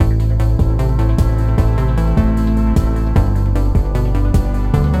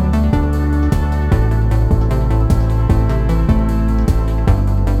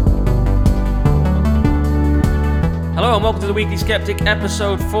welcome to the Weekly Skeptic,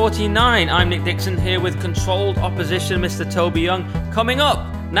 episode 49. I'm Nick Dixon here with Controlled Opposition, Mr. Toby Young. Coming up,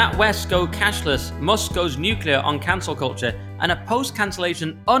 NatWest go cashless, Musk goes nuclear on cancel culture, and a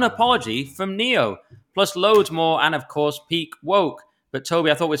post-cancellation unapology from Neo. Plus loads more, and of course, peak woke. But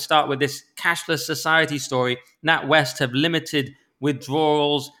Toby, I thought we'd start with this cashless society story. NatWest have limited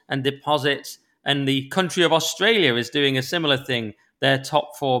withdrawals and deposits, and the country of Australia is doing a similar thing. Their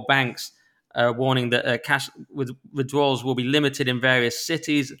top four banks warning that cash withdrawals will be limited in various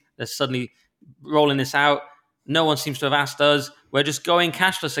cities. They're suddenly rolling this out. No one seems to have asked us. We're just going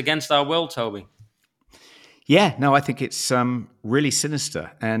cashless against our will, Toby. Yeah, no, I think it's really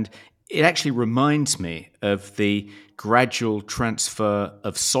sinister. And it actually reminds me of the gradual transfer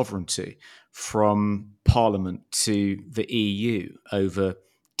of sovereignty from Parliament to the EU over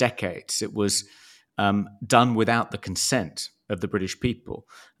decades. It was done without the consent of the British people.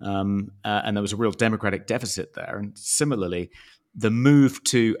 And there was a real democratic deficit there. And similarly, the move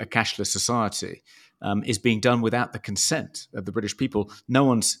to a cashless society is being done without the consent of the British people. No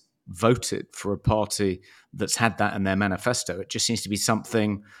one's voted for a party that's had that in their manifesto. It just seems to be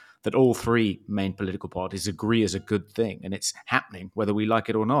something that all three main political parties agree is a good thing. And it's happening, whether we like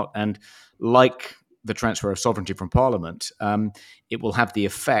it or not. And like the transfer of sovereignty from Parliament, it will have the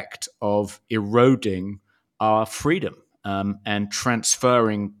effect of eroding our freedom. And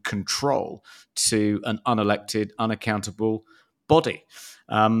transferring control to an unelected, unaccountable body.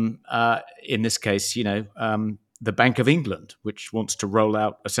 In this case, the Bank of England, which wants to roll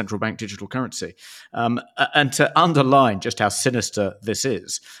out a central bank digital currency. And to underline just how sinister this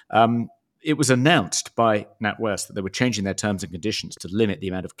is, it was announced by NatWest that they were changing their terms and conditions to limit the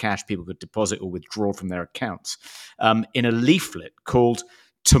amount of cash people could deposit or withdraw from their accounts in a leaflet called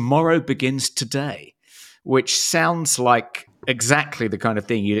 "Tomorrow Begins Today," which sounds like exactly the kind of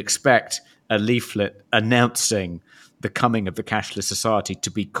thing you'd expect a leaflet announcing the coming of the cashless society to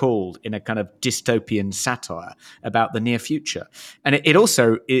be called in a kind of dystopian satire about the near future. And it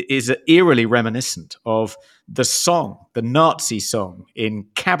also is eerily reminiscent of the song, the Nazi song in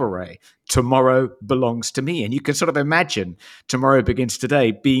Cabaret, "Tomorrow Belongs to Me." And you can sort of imagine "Tomorrow Begins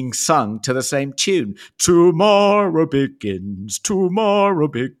Today" being sung to the same tune. Tomorrow begins, tomorrow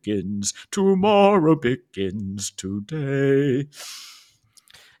begins, tomorrow begins today.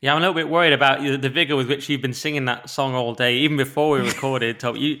 Yeah, I'm a little bit worried about the vigor with which you've been singing that song all day, even before we recorded.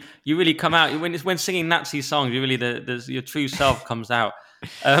 Toby, you really come out when singing Nazi songs. You really your true self comes out.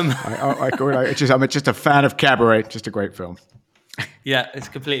 I'm just a fan of Cabaret. Just a great film. Yeah, it's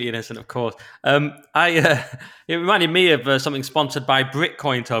completely innocent, of course. It reminded me of something sponsored by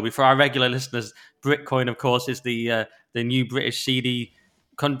Britcoin, Toby. For our regular listeners, Britcoin, of course, is the new British CD.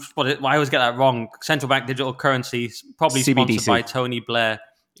 I always get that wrong. Central bank digital currency, probably CBDC. Sponsored by Tony Blair.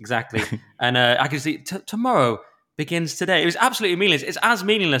 Exactly. And I can see tomorrow begins today. It was absolutely meaningless. It's as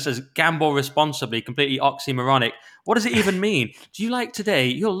meaningless as gamble responsibly, completely oxymoronic. What does it even mean? Do you like today?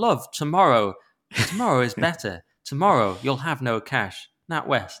 You'll love tomorrow. Tomorrow is better. Tomorrow you'll have no cash.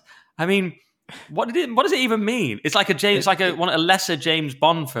 NatWest. I mean, what does it even mean? It's like a lesser James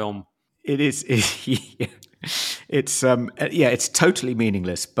Bond film. It is. It's totally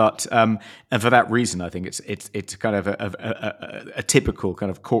meaningless, but and for that reason, I think it's kind of a typical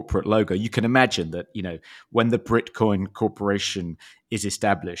kind of corporate logo. You can imagine that when the Britcoin Corporation is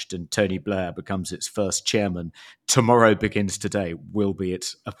established and Tony Blair becomes its first chairman, "Tomorrow Begins Today" will be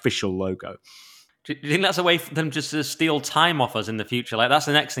its official logo. Do you think that's a way for them just to steal time off us in the future? Like, that's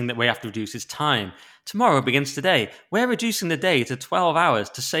the next thing that we have to reduce is time. Tomorrow begins today. We're reducing the day to 12 hours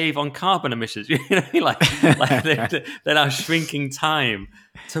to save on carbon emissions. They're now shrinking time.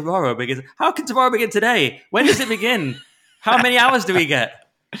 Tomorrow begins. How can tomorrow begin today? When does it begin? How many hours do we get?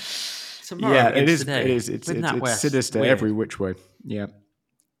 Tomorrow begins today. It is. It's sinister Weird. Every which way. Yeah.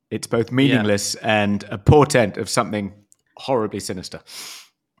 It's both meaningless and a portent of something horribly sinister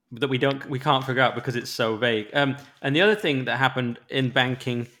that we can't figure out because it's so vague. And the other thing that happened in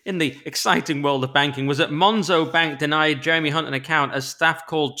banking, in the exciting world of banking, was that Monzo Bank denied Jeremy Hunt an account as staff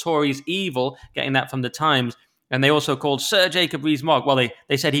called Tories evil, getting that from the Times. And they also called Sir Jacob Rees-Mogg. Well,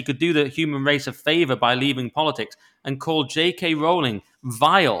 they said he could do the human race a favour by leaving politics, and called J.K. Rowling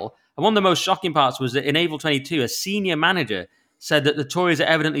vile. And one of the most shocking parts was that in April 22, a senior manager said that the Tories are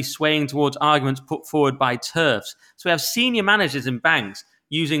evidently swaying towards arguments put forward by TERFs. So we have senior managers in banks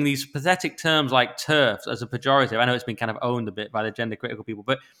using these pathetic terms like TERFs as a pejorative. I know it's been kind of owned a bit by the gender critical people,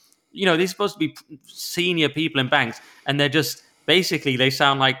 but these are supposed to be senior people in banks, and they're just basically, they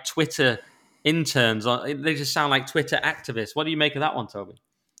sound like Twitter interns. They just sound like Twitter activists. What do you make of that one, Toby?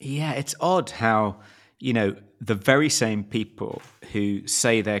 Yeah, it's odd how, the very same people who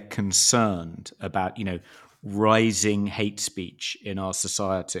say they're concerned about, rising hate speech in our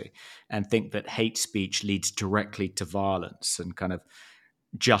society and think that hate speech leads directly to violence and kind of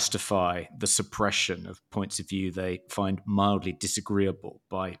justify the suppression of points of view they find mildly disagreeable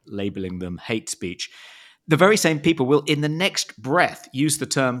by labeling them hate speech. The very same people will, in the next breath, use the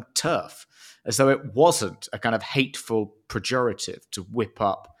term TERF as though it wasn't a kind of hateful pejorative to whip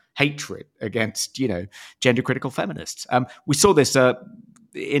up hatred against, gender critical feminists. We saw this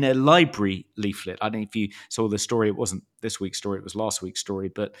in a library leaflet. I don't know if you saw the story. It wasn't this week's story, it was last week's story,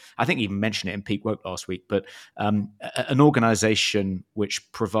 but I think you even mentioned it in Peak Woke last week. But an organization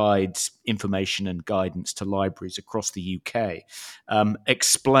which provides information and guidance to libraries across the UK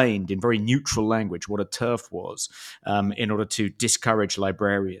explained in very neutral language what a TERF was in order to discourage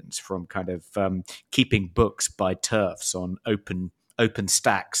librarians from kind of keeping books by TERFs on open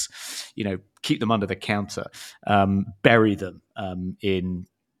stacks, keep them under the counter, bury them in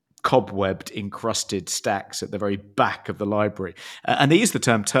cobwebbed, encrusted stacks at the very back of the library. And they use the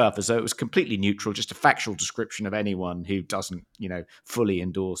term TERF as though it was completely neutral, just a factual description of anyone who doesn't, fully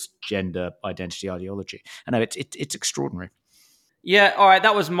endorse gender identity ideology. I know it's extraordinary. Yeah, all right,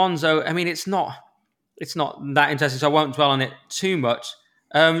 that was Monzo. I mean, it's not that interesting, so I won't dwell on it too much.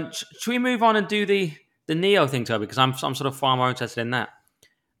 Should we move on and do the Neo thing, Toby? Because I'm sort of far more interested in that.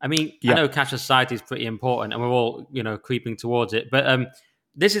 I mean, I know cashless society is pretty important, and we're all creeping towards it. But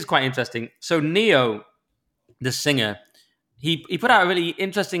this is quite interesting. So Neo, the singer, he put out a really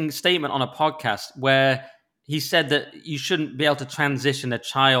interesting statement on a podcast where he said that you shouldn't be able to transition a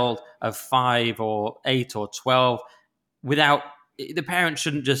child of 5 or 8 or 12 without the parent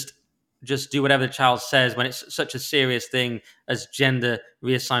shouldn't just do whatever the child says when it's such a serious thing as gender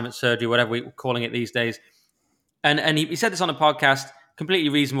reassignment surgery, whatever we're calling it these days. And he said this on a podcast. Completely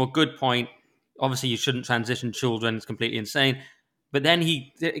reasonable, good point. Obviously, you shouldn't transition children. It's completely insane. But then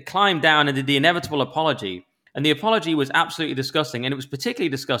he climbed down and did the inevitable apology. And the apology was absolutely disgusting. And it was particularly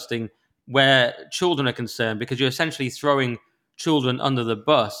disgusting where children are concerned because you're essentially throwing children under the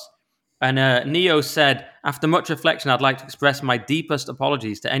bus. And Neo said, after much reflection, I'd like to express my deepest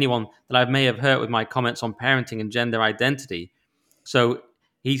apologies to anyone that I may have hurt with my comments on parenting and gender identity. So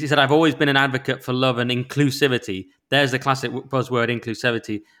he said, I've always been an advocate for love and inclusivity. There's the classic buzzword,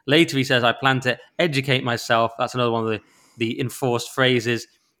 inclusivity. Later, he says, I plan to educate myself. That's another one of the enforced phrases.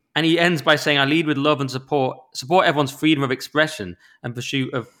 And he ends by saying, I lead with love and support everyone's freedom of expression and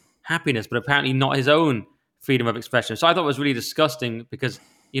pursuit of happiness, but apparently not his own freedom of expression. So I thought it was really disgusting because,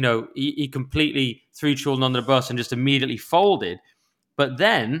 he completely threw children under the bus and just immediately folded. But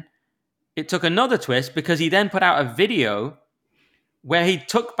then it took another twist because he then put out a video where he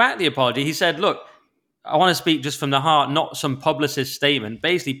took back the apology. He said, look, I want to speak just from the heart, not some publicist statement.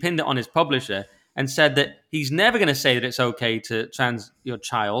 Basically pinned it on his publisher and said that he's never going to say that it's okay to trans your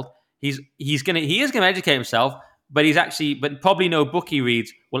child. He is going to educate himself, but probably no book he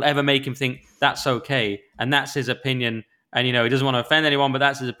reads will ever make him think that's okay. And that's his opinion. And, he doesn't want to offend anyone, but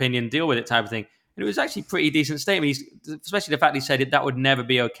that's his opinion. Deal with it type of thing. And it was actually a pretty decent statement. Especially the fact he said that would never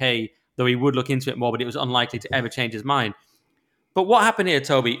be okay, though he would look into it more, but it was unlikely to ever change his mind. But what happened here,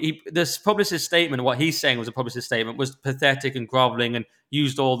 Toby? This publicist's statement, what he's saying was a publicist's statement, was pathetic and groveling and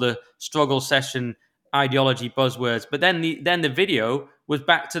used all the struggle session ideology buzzwords. But then the video was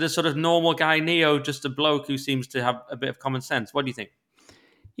back to the sort of normal guy Neo, just a bloke who seems to have a bit of common sense. What do you think?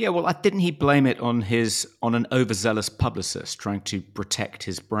 Yeah, well, didn't he blame it on an overzealous publicist trying to protect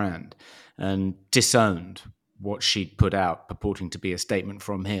his brand and disowned what she'd put out purporting to be a statement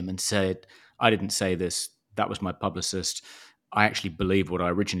from him and said, I didn't say this, that was my publicist. I actually believe what I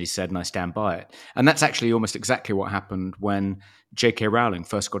originally said and I stand by it. And that's actually almost exactly what happened when J.K. Rowling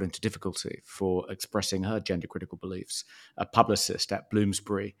first got into difficulty for expressing her gender critical beliefs. A publicist at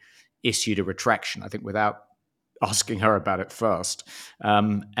Bloomsbury issued a retraction, I think without asking her about it first.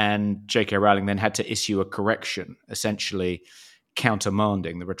 And J.K. Rowling then had to issue a correction, essentially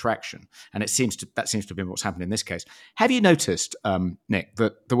countermanding the retraction. And that seems to have been what's happened in this case. Have you noticed, Nick,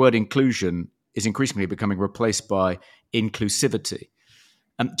 that the word inclusion is increasingly becoming replaced by inclusivity?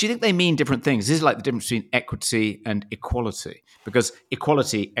 Do you think they mean different things? This is like the difference between equity and equality, because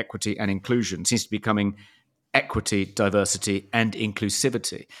equality, equity, and inclusion seems to be becoming equity, diversity, and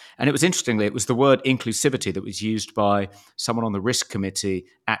inclusivity. And it was interestingly, it was the word inclusivity that was used by someone on the risk committee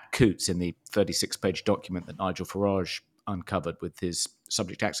at Coutts in the 36-page document that Nigel Farage uncovered with his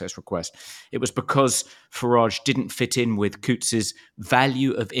subject access request. It was because Farage didn't fit in with Coutts's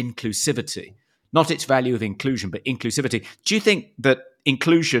value of inclusivity, not its value of inclusion, but inclusivity. Do you think that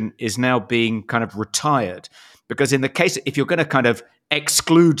inclusion is now being kind of retired? Because in the case, if you're going to kind of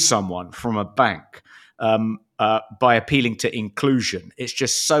exclude someone from a bank, by appealing to inclusion. It's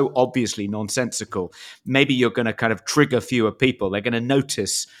just so obviously nonsensical. Maybe you're going to kind of trigger fewer people. They're going to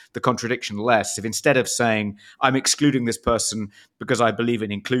notice the contradiction less. If instead of saying, I'm excluding this person because I believe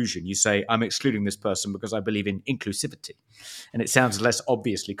in inclusion, you say, I'm excluding this person because I believe in inclusivity. And it sounds less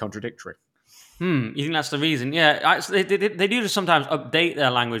obviously contradictory. You think that's the reason? Yeah, they do just sometimes update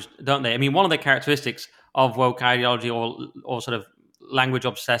their language, don't they? I mean, one of the characteristics of woke ideology or sort of language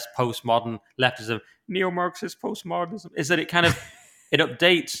obsessed postmodern leftism, neo-Marxist postmodernism, is that it kind of it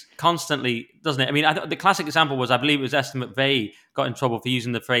updates constantly, doesn't it? I mean, the classic example was, I believe it was Esther McVeigh got in trouble for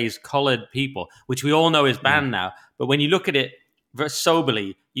using the phrase "coloured people," which we all know is banned now. But when you look at it very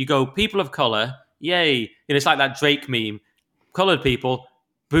soberly, you go, "People of colour, yay!" It's like that Drake meme, "Coloured people."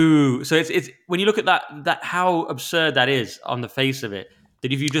 Boo! So it's when you look at that how absurd that is on the face of it.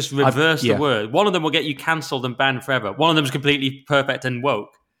 That if you just reverse the word, one of them will get you cancelled and banned forever. One of them is completely perfect and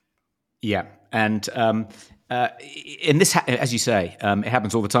woke. Yeah, and in this, as you say, it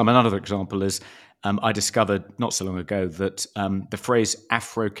happens all the time. Another example is I discovered not so long ago that the phrase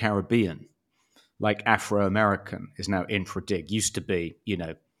Afro-Caribbean, like Afro-American, is now infra-dig. Used to be,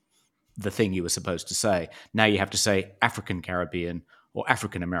 the thing you were supposed to say. Now you have to say African-Caribbean or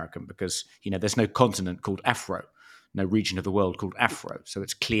African-American because, there's no continent called Afro, no region of the world called Afro. So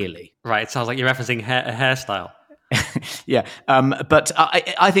it's clearly... Right, it sounds like you're referencing a hairstyle. Yeah, but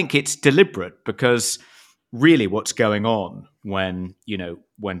I think it's deliberate because really what's going on when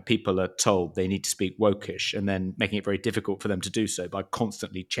people are told they need to speak wokish and then making it very difficult for them to do so by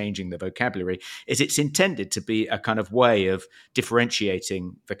constantly changing their vocabulary is it's intended to be a kind of way of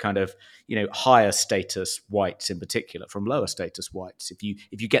differentiating the kind of higher status whites in particular from lower status whites. If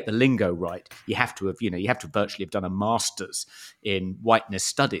you get the lingo right, you have to virtually have done a master's in whiteness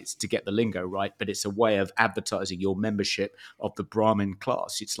studies to get the lingo right, but it's a way of advertising your membership of the Brahmin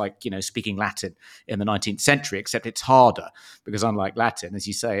class. It's like speaking Latin in the 19th century, except it's harder because unlike Latin, as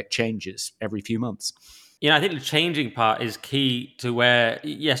you say, it changes every few months. I think the changing part is key to where,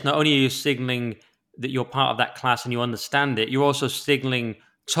 yes, not only are you signaling that you're part of that class and you understand it, you're also signaling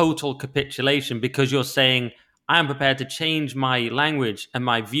total capitulation because you're saying, I'm prepared to change my language and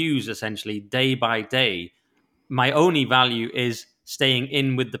my views essentially day by day. My only value is staying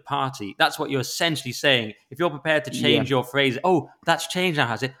in with the party. That's what you're essentially saying. If you're prepared to change your phrase, that's changed now,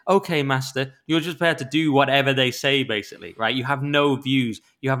 has it? Okay, master. You're just prepared to do whatever they say, basically, right? You have no views.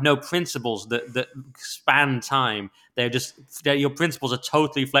 You have no principles that span time. Your principles are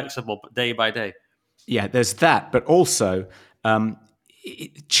totally flexible day by day. Yeah, there's that. But also,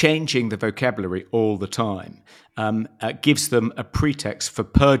 changing the vocabulary all the time gives them a pretext for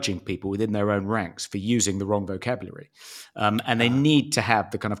purging people within their own ranks for using the wrong vocabulary. And they need to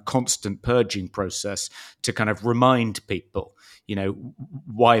have the kind of constant purging process to kind of remind people,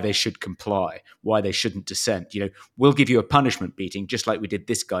 why they should comply, why they shouldn't dissent. We'll give you a punishment beating just like we did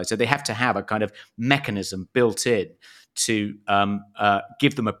this guy. So they have to have a kind of mechanism built in to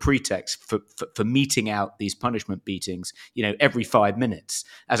give them a pretext for meting out these punishment beatings, every 5 minutes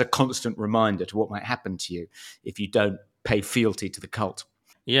as a constant reminder to what might happen to you if you don't pay fealty to the cult.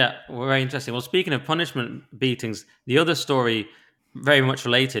 Yeah, very interesting. Well, speaking of punishment beatings, the other story very much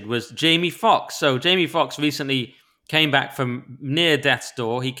related was Jamie Foxx. So Jamie Foxx recently came back from near death's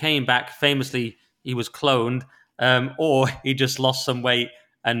door. He came back famously, he was cloned, or he just lost some weight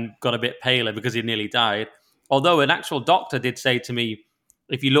and got a bit paler because he nearly died. Although an actual doctor did say to me,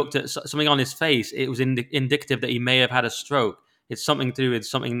 if you looked at something on his face, it was indicative that he may have had a stroke. It's something to do with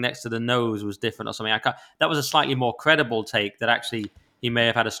something next to the nose was different or something. That was a slightly more credible take that actually he may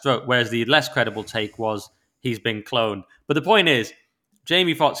have had a stroke, whereas the less credible take was he's been cloned. But the point is,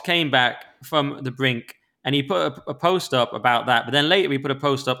 Jamie Foxx came back from the brink and he put a post up about that. But then later he put a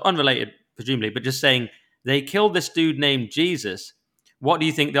post up, unrelated presumably, but just saying, they killed this dude named Jesus. What do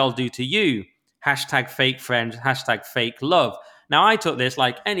you think they'll do to you? Hashtag fake friends, hashtag fake love. Now, I took this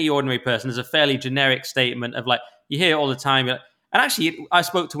like any ordinary person as a fairly generic statement of like, you hear it all the time. And actually, I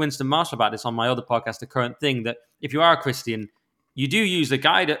spoke to Winston Marshall about this on my other podcast, The Current Thing, that if you are a Christian, you do use the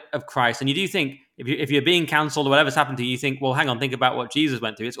guide of Christ. And you do think, if you're being cancelled or whatever's happened to you, you think, well, hang on, think about what Jesus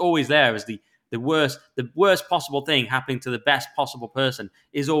went through. It's always there as the worst possible thing happening to the best possible person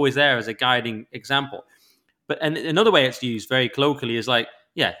is always there as a guiding example. And another way it's used very colloquially is like,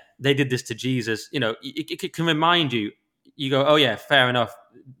 yeah, they did this to Jesus. It can remind you, you go, oh yeah, fair enough.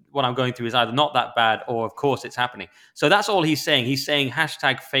 What I'm going through is either not that bad or of course it's happening. So that's all he's saying. He's saying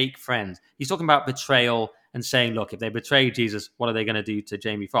hashtag fake friends. He's talking about betrayal and saying, look, if they betray Jesus, what are they going to do to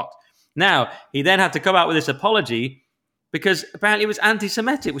Jamie Foxx? Now, he then had to come out with this apology because apparently it was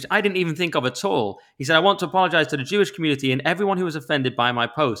anti-Semitic, which I didn't even think of at all. He said, I want to apologize to the Jewish community and everyone who was offended by my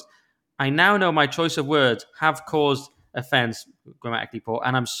post. I now know my choice of words have caused offense, grammatically poor,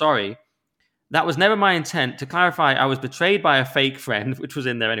 and I'm sorry. That was never my intent. To clarify, I was betrayed by a fake friend, which was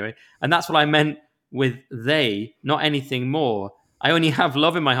in there anyway, and that's what I meant with they, not anything more. I only have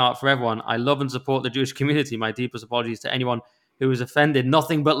love in my heart for everyone. I love and support the Jewish community. My deepest apologies to anyone who was offended.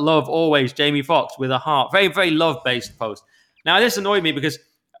 Nothing but love always. Jamie Foxx with a heart. Very, very love-based post. Now, this annoyed me because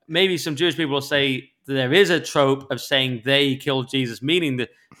maybe some Jewish people will say there is a trope of saying they killed Jesus, meaning the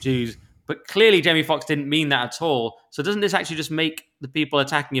Jews, but clearly Jamie Foxx didn't mean that at all. So doesn't this actually just make the people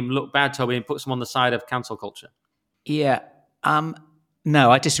attacking him look bad, Toby, and puts them on the side of cancel culture? Yeah.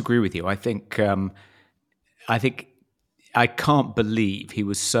 No, I disagree with you. I think I can't believe he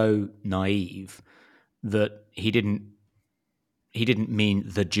was so naive that he didn't mean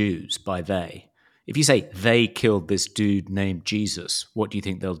the Jews by they. If you say they killed this dude named Jesus, what do you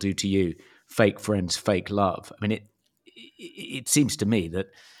think they'll do to you? Fake friends, fake love. I mean, it seems to me that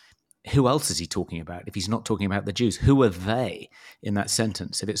who else is he talking about if he's not talking about the Jews? Who are they in that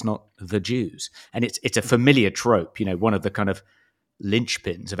sentence if it's not the Jews? And it's a familiar trope. One of the kind of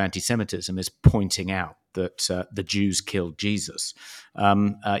linchpins of anti-Semitism is pointing out that the Jews killed Jesus.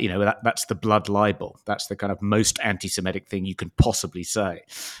 That's the blood libel. That's the kind of most anti-Semitic thing you can possibly say.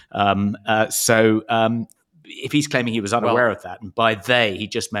 If he's claiming he was unaware of that, and by they he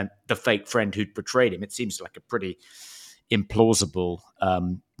just meant the fake friend who'd betrayed him, it seems like a pretty implausible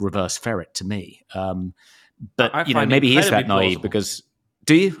reverse ferret to me. But maybe he is that naive plausible. Because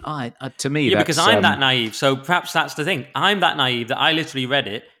do you? To me, yeah, because I'm that naive. So perhaps that's the thing. I'm that naive that I literally read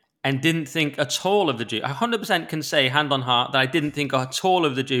it and didn't think at all of the Jews. I 100% can say, hand on heart, that I didn't think at all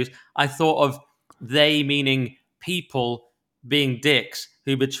of the Jews. I thought of they meaning people being dicks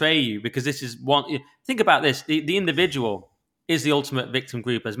who betray you, because this is one. Think about this: the individual is the ultimate victim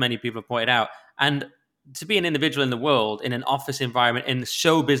group, as many people have pointed out, and to be an individual in the world, in an office environment, in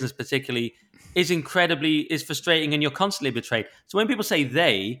show business particularly, is frustrating, and you're constantly betrayed. So when people say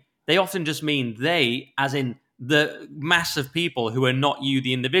they often just mean they as in the mass of people who are not you,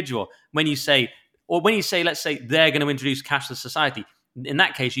 the individual. When you say, let's say they're going to introduce cashless society, in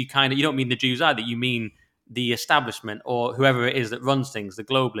that case, you don't mean the Jews either. You mean the establishment or whoever it is that runs things, the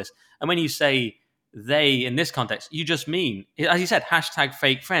globalists. And when you say they in this context, you just mean, as you said, hashtag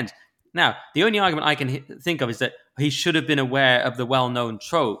fake friends. Now, the only argument I can think of is that he should have been aware of the well-known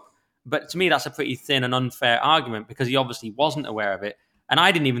trope. But to me, that's a pretty thin and unfair argument, because he obviously wasn't aware of it. And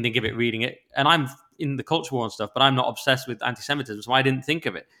I didn't even think of it reading it. And I'm in the culture war and stuff, but I'm not obsessed with anti-Semitism, so I didn't think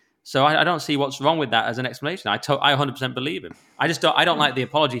of it. So I don't see what's wrong with that as an explanation. I 100% believe him. I don't like the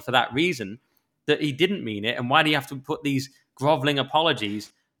apology for that reason, that he didn't mean it. And why do you have to put these groveling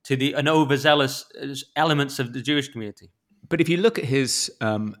apologies to an overzealous elements of the Jewish community? But if you look at his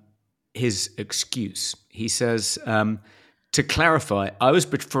excuse, he says, to clarify, I was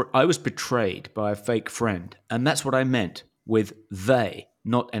betrayed by a fake friend, and that's what I meant with they,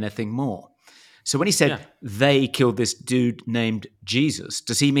 not anything more. So when he said they killed this dude named Jesus,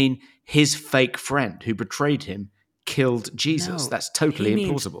 does he mean his fake friend who betrayed him killed Jesus? No, that's totally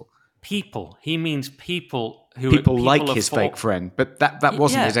implausible. People. He means people who people like his fake friend, but that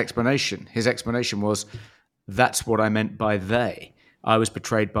wasn't his explanation. His explanation was, that's what I meant by they. I was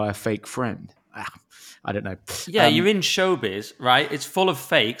betrayed by a fake friend. I don't know. Yeah, you're in showbiz, right? It's full of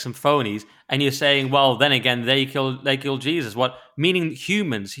fakes and phonies, and you're saying, well, then again, they killed Jesus. What? Meaning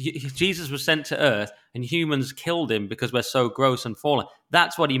humans. Jesus was sent to Earth, and humans killed him because we're so gross and fallen.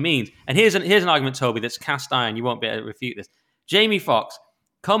 That's what he means. And here's an argument, Toby, that's cast iron. You won't be able to refute this. Jamie Foxx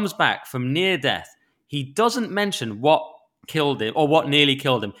comes back from near death. He doesn't mention what killed him or what nearly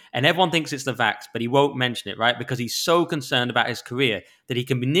killed him, and everyone thinks it's the vax, but he won't mention it, right? Because he's so concerned about his career that he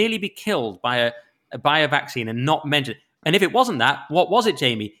can nearly be killed by a vaccine and not mention it. And if it wasn't that, what was it,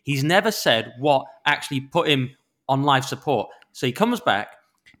 Jamie? He's never said what actually put him on life support. So he comes back,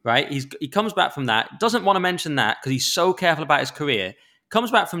 right? He comes back from that, doesn't want to mention that because he's so careful about his career,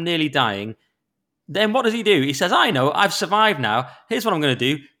 comes back from nearly dying. Then what does he do? He says, I know, I've survived now. Here's what I'm going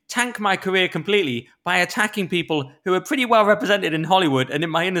to do. Tank my career completely by attacking people who are pretty well represented in Hollywood and in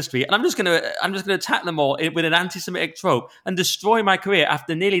my industry, and I'm just going to attack them all with an anti-Semitic trope and destroy my career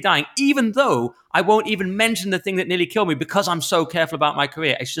after nearly dying, even though I won't even mention the thing that nearly killed me because I'm so careful about my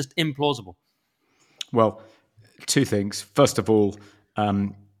career. It's just implausible. Well, two things. First of all,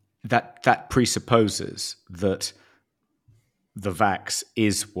 that presupposes that the vax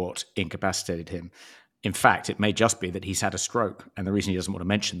is what incapacitated him. In fact, it may just be that he's had a stroke, and the reason he doesn't want to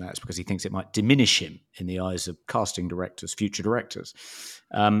mention that is because he thinks it might diminish him in the eyes of casting directors, future directors.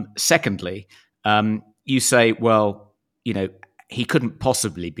 Secondly, you say, well, he couldn't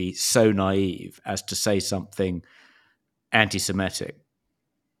possibly be so naive as to say something anti-Semitic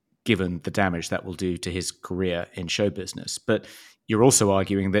given the damage that will do to his career in show business. But you're also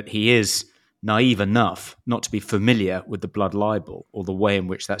arguing that he is naive enough not to be familiar with the blood libel or the way in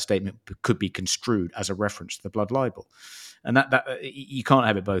which that statement could be construed as a reference to the blood libel. And that you can't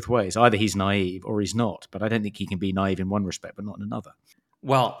have it both ways. Either he's naive or he's not. But I don't think he can be naive in one respect but not in another.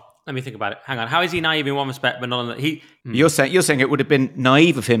 Well, let me think about it. Hang on. How is he naive in one respect but not in another? You're saying it would have been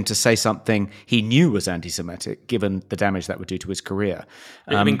naive of him to say something he knew was anti-Semitic, given the damage that would do to his career.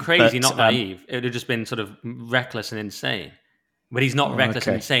 It would have been crazy, not naive. It would have just been sort of reckless and insane. But he's not reckless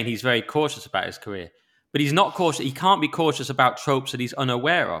and insane. He's very cautious about his career. But he's not cautious. He can't be cautious about tropes that he's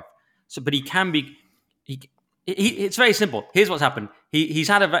unaware of. But he can be. It's very simple. Here's what's happened. He's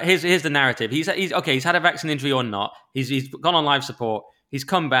had here's the narrative. He's had a vaccine injury or not. He's gone on live support. He's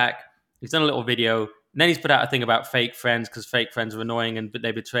come back. He's done a little video. And then he's put out a thing about fake friends because fake friends are annoying and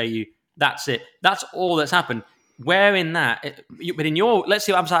they betray you. That's it. That's all that's happened. Where in that? But in your, let's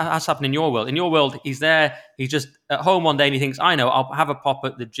see what's happened in your world. In your world, he's there. He's just at home one day and he thinks, I know, I'll have a pop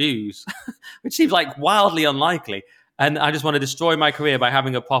at the Jews, which seems like wildly unlikely. And I just want to destroy my career by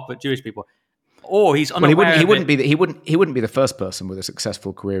having a pop at Jewish people. Or he's unaware. Well, he wouldn't be the first person with a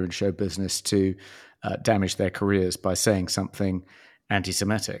successful career in show business to damage their careers by saying something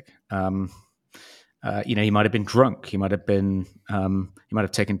anti-Semitic. He might have been drunk. He might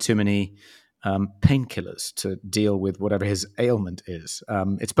have taken too many painkillers to deal with whatever his ailment is.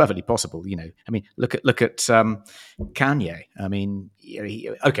 It's perfectly possible. I mean, look at Kanye. I mean,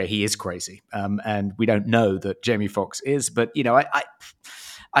 he is crazy, and we don't know that Jamie Foxx is, but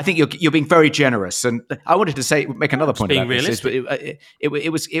I think you're being very generous, and I wanted to make another point about this. But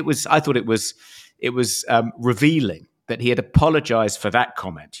it was. I thought it was revealing that he had apologized for that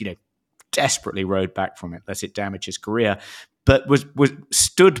comment. Desperately rode back from it, lest it damage his career, but was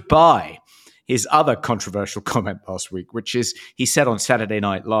stood by his other controversial comment last week, which is he said on Saturday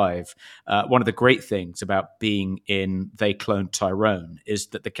Night Live, one of the great things about being in They Cloned Tyrone is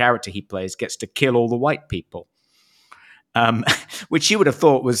that the character he plays gets to kill all the white people. Which you would have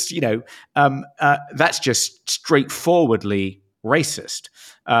thought was, that's just straightforwardly racist.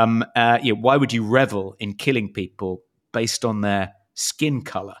 Why would you revel in killing people based on their skin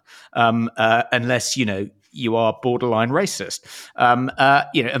color, unless you are borderline racist?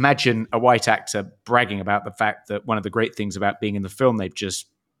 Imagine a white actor bragging about the fact that one of the great things about being in the film they've just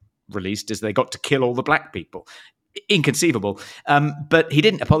released is they got to kill all the black people. Inconceivable. But he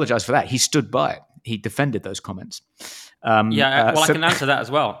didn't apologize for that. He stood by it. He defended those comments. I can answer that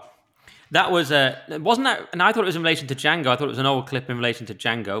as well. That was wasn't that, and I thought it was in relation to Django. I thought it was an old clip in relation to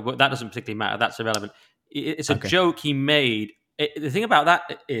Django, but that doesn't particularly matter. That's irrelevant. It's a joke he made. The thing about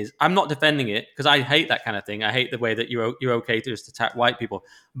that is, I'm not defending it because I hate that kind of thing. I hate the way that you're okay to just attack white people.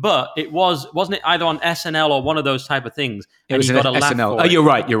 But it wasn't it either on SNL or one of those type of things? It was SNL. Oh, you're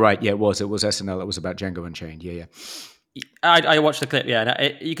right. Yeah, it was SNL. It was about Django Unchained. Yeah. I watched the clip,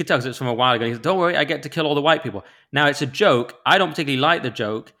 you could tell because it's from a while ago. He said, don't worry, I get to kill all the white people. Now, it's a joke. I don't particularly like the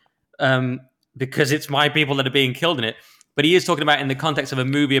joke because it's my people that are being killed in it. But he is talking about in the context of a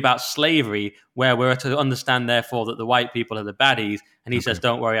movie about slavery where we're to understand, therefore, that the white people are the baddies. And he says,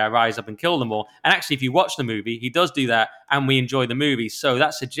 don't worry, I rise up and kill them all. And actually, if you watch the movie, he does do that and we enjoy the movie. So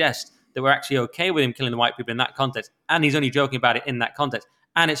that suggests that we're actually okay with him killing the white people in that context. And he's only joking about it in that context.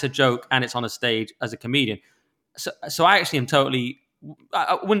 And it's a joke and it's on a stage as a comedian. So I actually am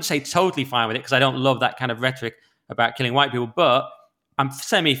I wouldn't say totally fine with it because I don't love that kind of rhetoric about killing white people, but I'm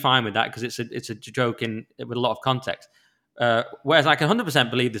semi-fine with that because it's a joke with a lot of context. Whereas I can 100%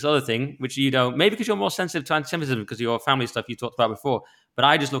 believe this other thing, which you don't, maybe because you're more sensitive to anti-Semitism because of your family stuff you talked about before, but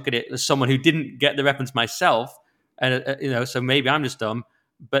I just look at it as someone who didn't get the reference myself, and so maybe I'm just dumb.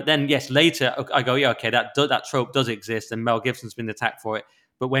 But then, yes, later I go, that trope does exist and Mel Gibson's been attacked for it.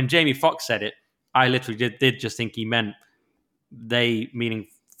 But when Jamie Foxx said it, I literally did just think he meant they, meaning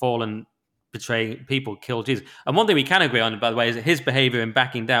fallen, betraying people, killed Jesus. And one thing we can agree on, by the way, is that his behavior in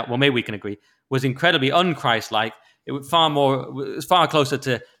backing down, well, maybe we can agree, was incredibly un-Christ-like. It was far closer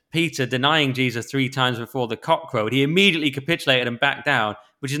to Peter denying Jesus 3 times before the cock crowed. He immediately capitulated and backed down,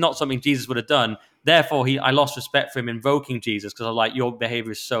 which is not something Jesus would have done. Therefore, I lost respect for him invoking Jesus because I'm like, your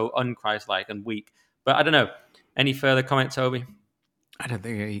behavior is so un-Christ-like and weak. But I don't know. Any further comment, Toby? I don't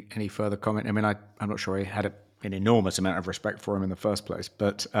think any further comment. I mean, I'm not sure he had an enormous amount of respect for him in the first place.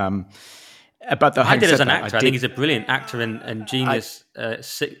 But I did as an actor. I think he's a brilliant actor and genius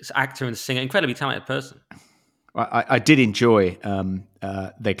actor and singer, incredibly talented person. I did enjoy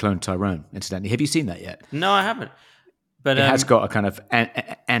They Cloned Tyrone, incidentally. Have you seen that yet? No, I haven't. But it has got a kind of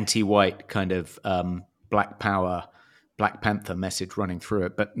anti-white kind of Black Power, Black Panther message running through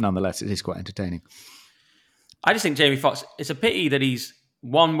it. But nonetheless, it is quite entertaining. I just think Jamie Foxx, it's a pity that he's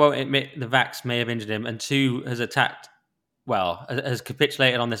one, won't admit the vax may have injured him, and two, has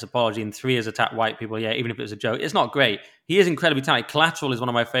capitulated on this apology, and three, has attacked white people. Yeah, even if it was a joke, it's not great. He is incredibly talented. Collateral is one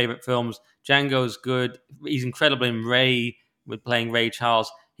of my favorite films. Django's good. He's incredible in Ray, with playing Ray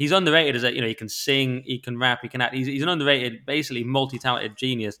Charles. He's underrated as he can sing, he can rap, he can act. He's an underrated, basically multi-talented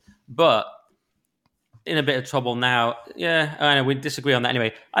genius, but in a bit of trouble now. Yeah, I know we disagree on that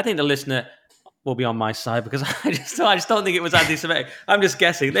anyway. I think the listener will be on my side because I just don't think it was anti-Semitic. I'm just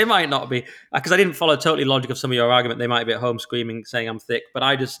guessing. They might not be, because I didn't follow totally logic of some of your argument. They might be at home screaming, saying I'm thick, but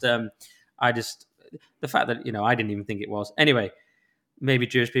I just the fact that I didn't even think it was. Anyway, maybe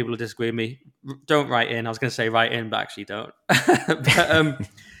Jewish people will disagree with me. Don't write in. I was going to say write in, but actually don't.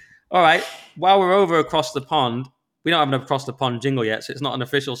 All right. While we're over across the pond, we don't have an across the pond jingle yet, so it's not an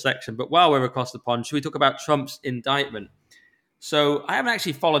official section. But while we're across the pond, should we talk about Trump's indictment? So I haven't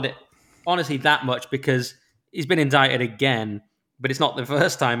actually followed it, honestly, that much because he's been indicted again, but it's not the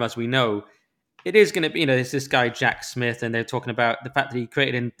first time, as we know. It is going to be, there's this guy, Jack Smith, and they're talking about the fact that he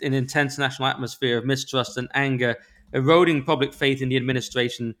created an intense national atmosphere of mistrust and anger, eroding public faith in the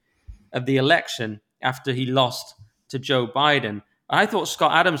administration of the election after he lost to Joe Biden. I thought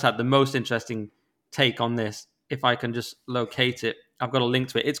Scott Adams had the most interesting take on this. If I can just locate it, I've got a link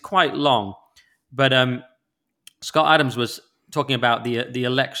to it. It's quite long, but Scott Adams was talking about the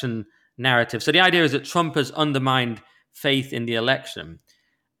election narrative. So the idea is that Trump has undermined faith in the election.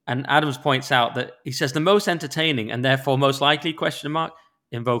 And Adams points out that he says the most entertaining and therefore most likely,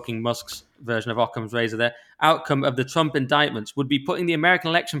 invoking Musk's version of Occam's razor there, outcome of the Trump indictments would be putting the American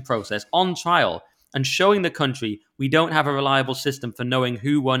election process on trial and showing the country we don't have a reliable system for knowing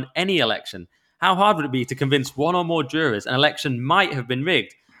who won any election. How hard would it be to convince one or more jurors an election might have been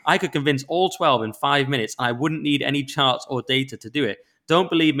rigged? I could convince all 12 in 5 minutes, and I wouldn't need any charts or data to do it. Don't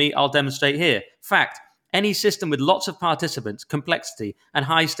believe me? I'll demonstrate here. Fact. Any system with lots of participants, complexity, and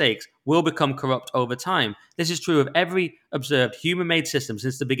high stakes will become corrupt over time. This is true of every observed human-made system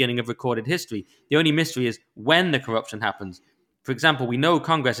since the beginning of recorded history. The only mystery is when the corruption happens. For example, we know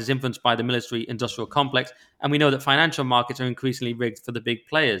Congress is influenced by the military-industrial complex, and we know that financial markets are increasingly rigged for the big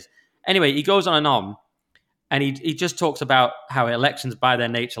players. Anyway, he goes on, and he just talks about how elections, by their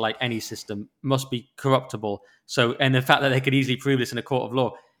nature, like any system, must be corruptible. So, and the fact that they could easily prove this in a court of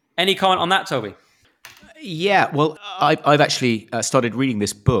law. Any comment on that, Toby? Yeah, well, I've actually started reading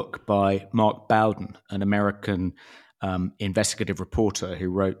this book by Mark Bowden, an American investigative reporter who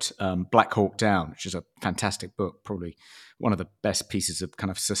wrote Black Hawk Down, which is a fantastic book, probably one of the best pieces of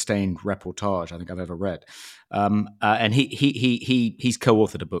kind of sustained reportage I think I've ever read. And he's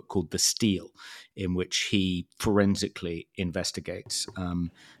co-authored a book called The Steal, in which he forensically investigates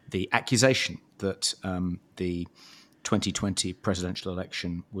the accusation that the 2020 presidential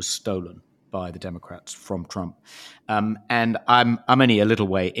election was stolen by the Democrats from Trump. And I'm only a little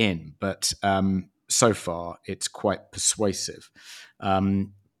way in, but so far it's quite persuasive.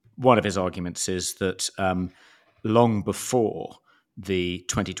 One of his arguments is that long before the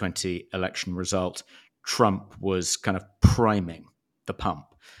 2020 election result, Trump was kind of priming the pump,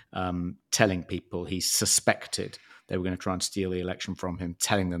 telling people he suspected they were going to try and steal the election from him,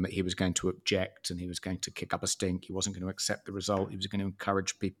 telling them that he was going to object and he was going to kick up a stink. He wasn't going to accept the result. He was going to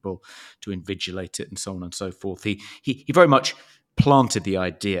encourage people to invigilate it and so on and so forth. He very much planted the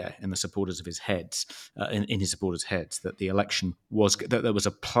idea in the supporters of his heads, in his supporters' heads, that the election was, that there was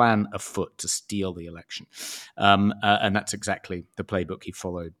a plan afoot to steal the election, and that's exactly the playbook he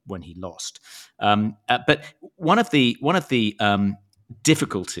followed when he lost. But one of the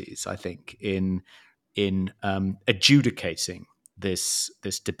difficulties, I think, in adjudicating this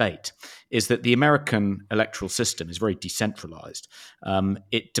debate is that the American electoral system is very decentralized.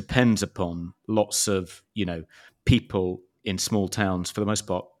 It depends upon lots of people in small towns, for the most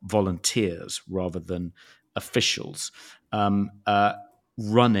part, volunteers rather than officials,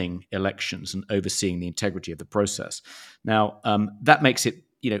 running elections and overseeing the integrity of the process. Now, that makes it,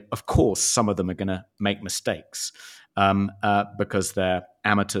 of course, some of them are going to make mistakes because they're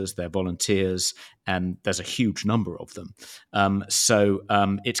amateurs, they're volunteers, and there's a huge number of them. So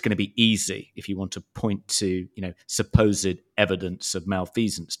it's going to be easy if you want to point to, supposed evidence of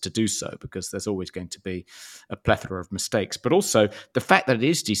malfeasance to do so, because there's always going to be a plethora of mistakes. But also the fact that it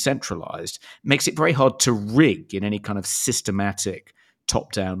is decentralized makes it very hard to rig in any kind of systematic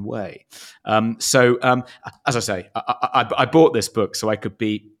top-down way. So as I say, I bought this book so I could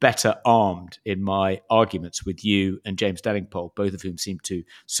be better armed in my arguments with you and James Delingpole, both of whom seem to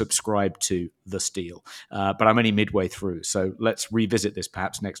subscribe to The Steal. But I'm only midway through, so let's revisit this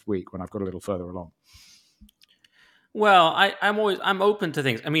perhaps next week when I've got a little further along. Well, I'm open to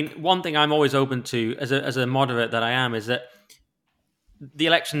things. I mean, one thing I'm always open to as a moderate that I am is that the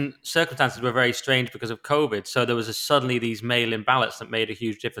election circumstances were very strange because of COVID. So there was suddenly these mail-in ballots that made a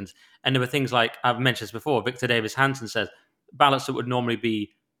huge difference. And there were things like, I've mentioned this before, Victor Davis Hanson says ballots that would normally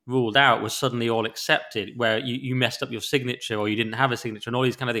be ruled out were suddenly all accepted, where you messed up your signature or you didn't have a signature and all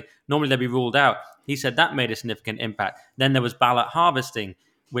these kind of things. Normally they'd be ruled out. He said that made a significant impact. Then there was ballot harvesting,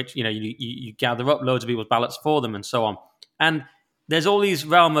 which, you gather up loads of people's ballots for them and so on. And there's all these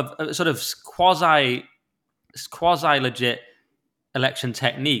realm of sort of quasi legit election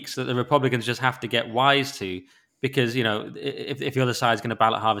techniques that the Republicans just have to get wise to, because if the other side is going to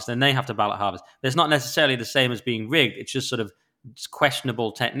ballot harvest, then they have to ballot harvest. It's not necessarily the same as being rigged. It's just sort of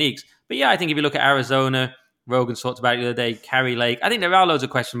questionable techniques. But yeah, I think if you look at Arizona, Rogan talked about it the other day, Carrie Lake, I think there are loads of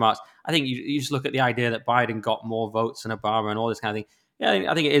question marks. I think you just look at the idea that Biden got more votes than Obama and all this kind of thing.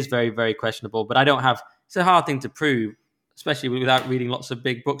 Yeah, I think it is very, very questionable. But it's a hard thing to prove, especially without reading lots of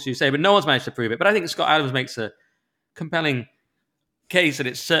big books, you say, but no one's managed to prove it. But I think Scott Adams makes a compelling case that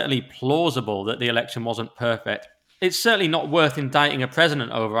it's certainly plausible that the election wasn't perfect. It's certainly not worth indicting a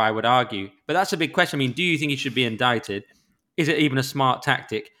president over, I would argue. But that's a big question. I mean, do you think he should be indicted? Is it even a smart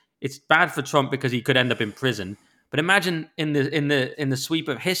tactic? It's bad for Trump because he could end up in prison. But imagine in the sweep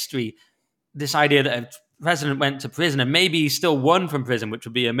of history, this idea that a president went to prison and maybe he still won from prison, which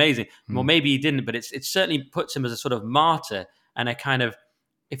would be amazing. Well, maybe he didn't, but it certainly puts him as a sort of martyr and a kind of,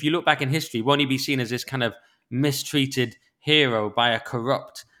 if you look back in history, won't he be seen as this kind of mistreated hero by a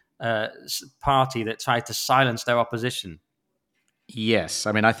corrupt party that tried to silence their opposition? Yes.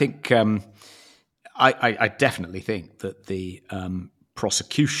 I mean, I think I definitely think that the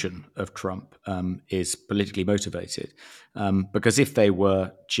prosecution of Trump is politically motivated, because if they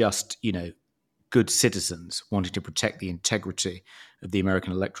were just, good citizens wanting to protect the integrity of the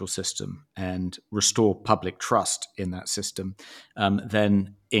American electoral system and restore public trust in that system,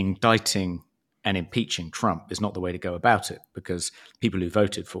 then indicting and impeaching Trump is not the way to go about it, because people who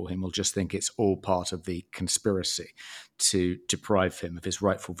voted for him will just think it's all part of the conspiracy to deprive him of his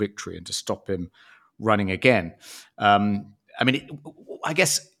rightful victory and to stop him running again. I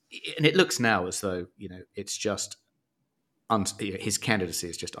guess, and it looks now as though, it's just his candidacy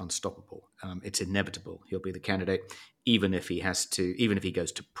is just unstoppable. It's inevitable. He'll be the candidate, even if he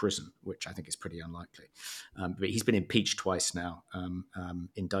goes to prison, which I think is pretty unlikely. But he's been impeached twice now,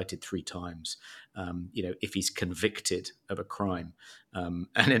 indicted 3 times. If he's convicted of a crime and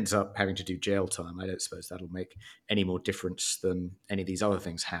ends up having to do jail time, I don't suppose that'll make any more difference than any of these other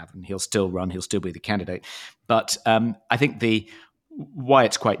things have. And he'll still run. He'll still be the candidate. But I think why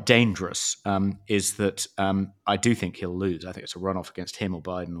it's quite dangerous is that I do think he'll lose. I think it's a runoff against him or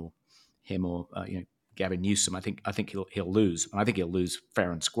Biden or him or Gavin Newsom. I think he'll lose, and I think he'll lose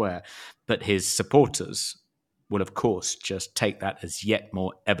fair and square. But his supporters will, of course, just take that as yet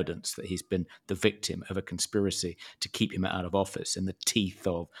more evidence that he's been the victim of a conspiracy to keep him out of office in the teeth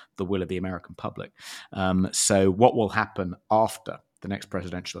of the will of the American public. So what will happen after the next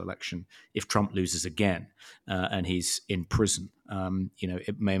presidential election, if Trump loses again and he's in prison,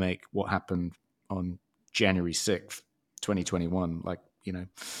 it may make what happened on January 6th, 2021,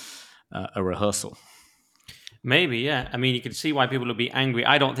 a rehearsal. Maybe, yeah. I mean, you can see why people would be angry.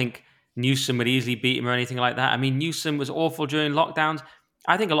 I don't think Newsom would easily beat him or anything like that. I mean, Newsom was awful during lockdowns.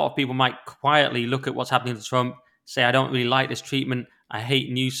 I think a lot of people might quietly look at what's happening to Trump, say, I don't really like this treatment. I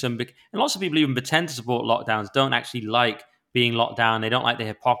hate Newsom. And lots of people even pretend to support lockdowns, don't actually like being locked down. They don't like the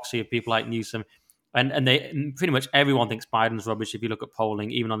hypocrisy of people like Newsom. And pretty much everyone thinks Biden's rubbish if you look at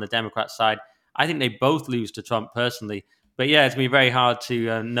polling, even on the Democrat side. I think they both lose to Trump personally. But yeah, it's going to be very hard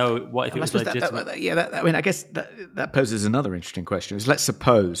to know what if it was legitimate. I guess that poses another interesting question. Let's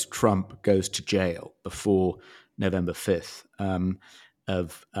suppose Trump goes to jail before November 5th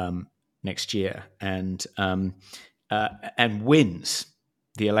of next year and wins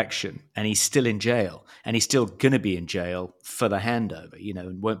the election, and he's still in jail, and he's still going to be in jail for the handover,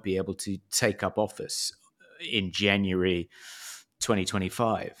 and won't be able to take up office in January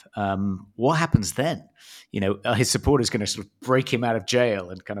 2025. What happens then? His supporters going to sort of break him out of jail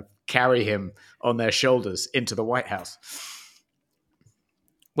and kind of carry him on their shoulders into the White House.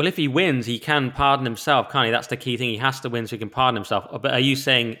 Well, if he wins, he can pardon himself, can't he? That's the key thing. He has to win so he can pardon himself. But are you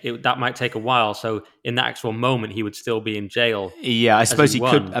saying that might take a while? So in that actual moment, he would still be in jail? Yeah, I suppose he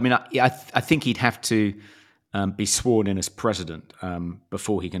could. I mean, I think he'd have to be sworn in as president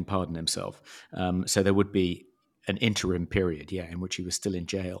before he can pardon himself. So there would be an interim period, in which he was still in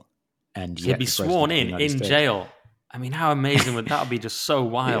jail. And so he'd be sworn in jail. I mean, how amazing would that be? Just so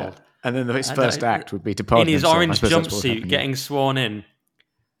wild. Yeah. And then his first act would be to pardon himself. In his orange jumpsuit, getting sworn in.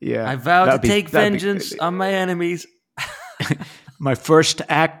 Yeah, I vow to take vengeance on my enemies. My first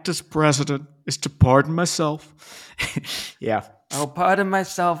act as president is to pardon myself. Yeah, I'll pardon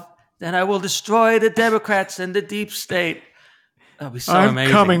myself, then I will destroy the Democrats and the deep state. That'll be so I'm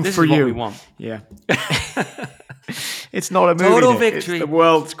amazing. coming This for is what you. we want. Yeah. It's not a movie. Total Nick. victory. It's the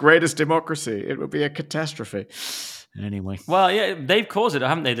world's greatest democracy. It would be a catastrophe. Anyway. Well, yeah, they've caused it,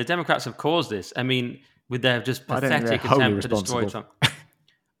 haven't they? The Democrats have caused this. I mean, with their just I don't think they're pathetic wholly attempt to destroy responsible. Trump.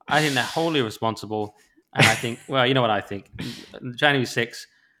 I think they're wholly responsible. And I think, well, you know what I think. January 6th,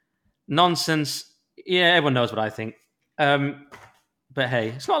 nonsense. Yeah, everyone knows what I think. But hey,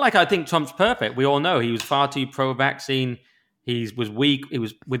 it's not like I think Trump's perfect. We all know he was far too pro-vaccine. He was weak. He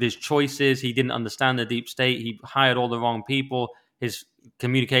was with his choices. He didn't understand the deep state. He hired all the wrong people. His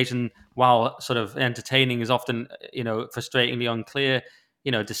communication, while sort of entertaining, is often, frustratingly unclear.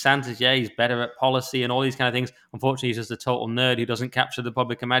 DeSantis, yeah, he's better at policy and all these kind of things. Unfortunately, he's just a total nerd who doesn't capture the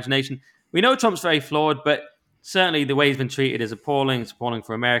public imagination. We know Trump's very flawed, but certainly the way he's been treated is appalling. It's appalling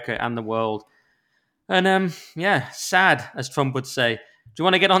for America and the world. And sad, as Trump would say. Do you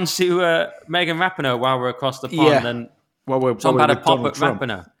want to get on to Megan Rapinoe while we're across the pond? Yeah. And Trump had a pop at Trump.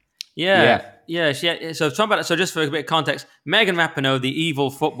 Rapinoe. Yeah. So Trump had, so just for a bit of context, Megan Rapinoe, the evil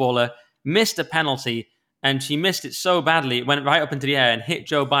footballer, missed a penalty, and she missed it so badly it went right up into the air and hit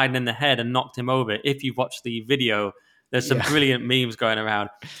Joe Biden in the head and knocked him over. If you've watched the video, there's some brilliant memes going around.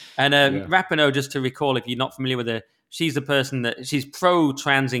 And Rapinoe, just to recall, if you're not familiar with her, she's the person that she's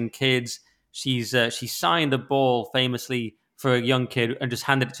pro-transing kids. She signed the ball famously for a young kid and just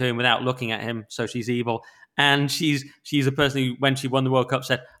handed it to him without looking at him. So she's evil. And she's a person who, when she won the World Cup,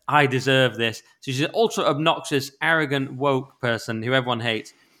 said, "I deserve this." So she's an ultra obnoxious, arrogant, woke person who everyone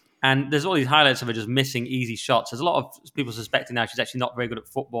hates. And there's all these highlights of her just missing easy shots. There's a lot of people suspecting now she's actually not very good at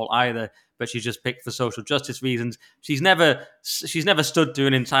football either, but she's just picked for social justice reasons. She's never stood through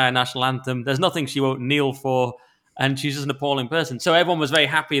an entire national anthem. There's nothing she won't kneel for. And she's just an appalling person. So everyone was very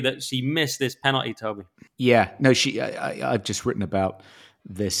happy that she missed this penalty, Toby. Yeah, no, I've just written about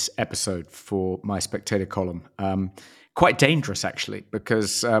this episode for my Spectator column. Quite dangerous, actually,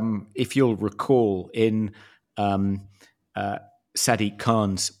 because if you'll recall in Sadiq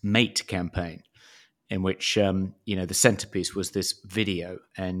Khan's Mate campaign, in which the centerpiece was this video,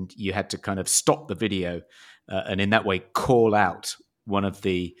 and you had to kind of stop the video and in that way call out one of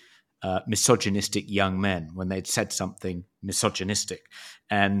the misogynistic young men when they'd said something misogynistic,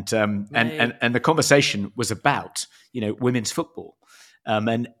 and the conversation was about women's football,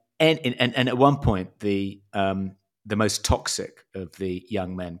 and at one point the most toxic of the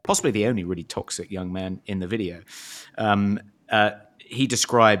young men, possibly the only really toxic young man in the video, he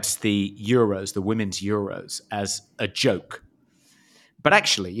describes the Euros, the women's Euros, as a joke. But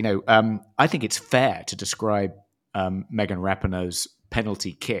actually, I think it's fair to describe Megan Rapinoe's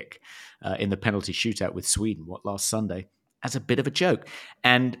penalty kick in the penalty shootout with Sweden, last Sunday, as a bit of a joke.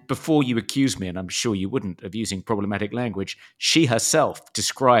 And before you accuse me, and I'm sure you wouldn't, of using problematic language, she herself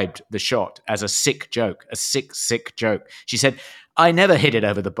described the shot as a sick joke, a sick joke. She said, "I never hit it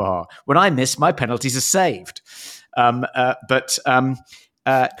over the bar. When I miss, my penalties are saved."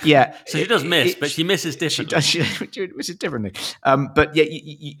 Yeah. So she does miss, but she misses differently. She misses differently. But yeah,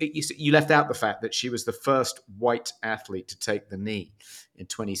 you left out the fact that she was the first white athlete to take the knee in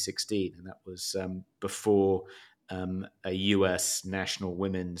 2016, and that was before a US national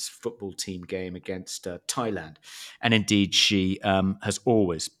women's football team game against Thailand. And indeed, she has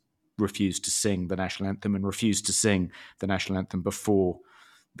always refused to sing the national anthem, and refused to sing the national anthem before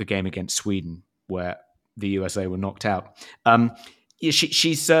the game against Sweden, where the USA were knocked out. I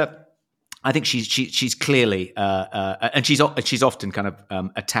think she's clearly, and she's often kind of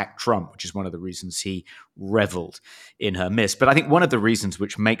attacked Trump, which is one of the reasons he reveled in her miss. But I think one of the reasons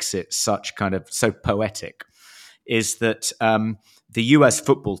which makes it so poetic is that the US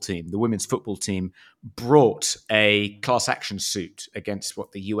football team, the women's football team, brought a class action suit against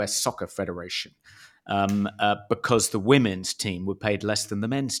the US Soccer Federation because the women's team were paid less than the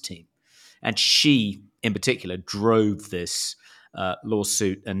men's team. And she, in particular, drove this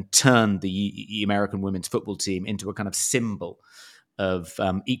lawsuit and turned the American women's football team into a kind of symbol of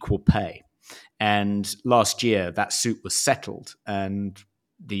equal pay. And last year, that suit was settled, and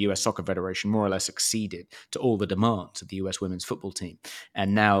the US Soccer Federation more or less acceded to all the demands of the US women's football team.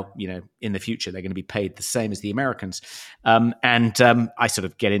 And now, in the future, they're going to be paid the same as the Americans. I sort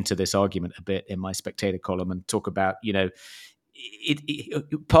of get into this argument a bit in my Spectator column and talk about,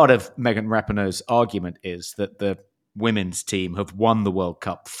 part of Megan Rapinoe's argument is that the women's team have won the World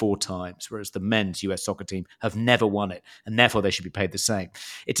Cup 4 times, whereas the men's US soccer team have never won it, and therefore they should be paid the same.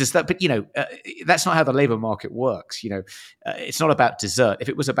 It's just that, but that's not how the labor market works. It's not about desert. If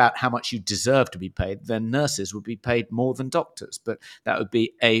it was about how much you deserve to be paid, then nurses would be paid more than doctors. But that would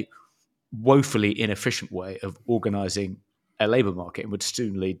be a woefully inefficient way of organizing a labour market and would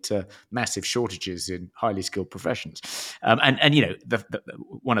soon lead to massive shortages in highly skilled professions. And you know,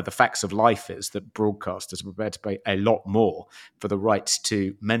 one of the facts of life is that broadcasters are prepared to pay a lot more for the rights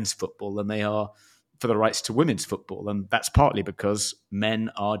to men's football than they are for the rights to women's football. And that's partly because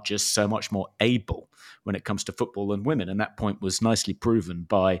men are just so much more able when it comes to football than women. And that point was nicely proven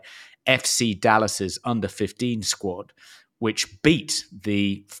by FC Dallas's under-15 squad, which beat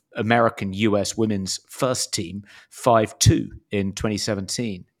the American US women's first team 5-2 in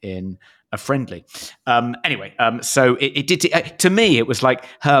 2017 in a friendly. So it did. To me, it was like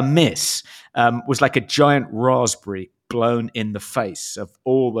her miss was like a giant raspberry blown in the face of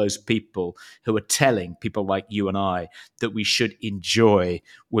all those people who are telling people like you and I that we should enjoy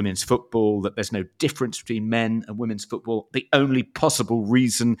women's football, that there's no difference between men and women's football. The only possible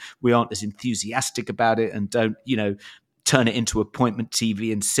reason we aren't as enthusiastic about it and don't, turn it into appointment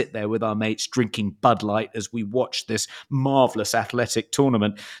TV and sit there with our mates drinking Bud Light as we watch this marvelous athletic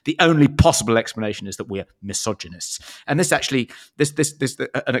tournament. The only possible explanation is that we're misogynists. And this actually,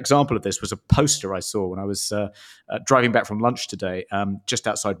 an example of this was a poster I saw when I was driving back from lunch today, just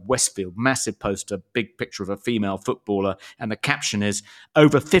outside Westfield. Massive poster, big picture of a female footballer, and the caption is: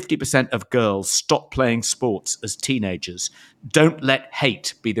 "Over 50% of girls stop playing sports as teenagers. Don't let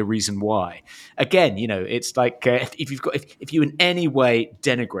hate be the reason why." Again, it's like if you in any way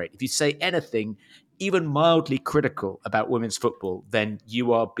denigrate, if you say anything even mildly critical about women's football, then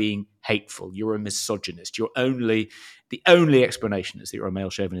you are being hateful. You're a misogynist. The only explanation is that you're a male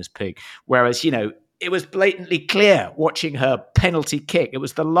chauvinist pig. Whereas, it was blatantly clear watching her penalty kick. It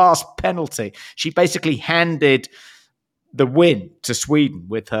was the last penalty. She basically handed the win to Sweden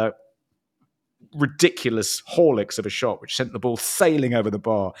with her ridiculous Horlicks of a shot, which sent the ball sailing over the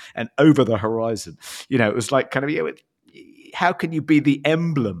bar and over the horizon. It was like kind of, how can you be the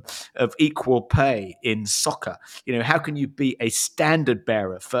emblem of equal pay in soccer? How can you be a standard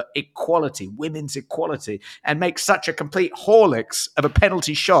bearer for equality, women's equality, and make such a complete Horlicks of a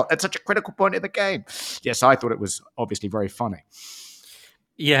penalty shot at such a critical point in the game? Yes, I thought it was obviously very funny.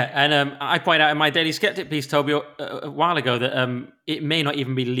 Yeah, and I point out in my Daily Skeptic piece, Toby, a while ago that it may not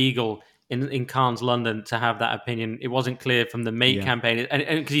even be legal in Khan's London to have that opinion. It wasn't clear from the Mate campaign, and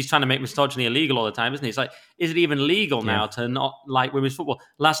because he's trying to make misogyny illegal all the time, isn't he? It's like, is it even legal now to not like women's football?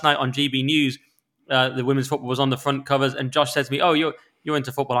 Last night on GB News, the women's football was on the front covers, and Josh said to me, "Oh, you're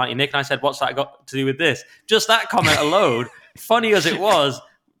into football, aren't you, Nick?" And I said, "What's that got to do with this?" Just that comment alone, funny as it was,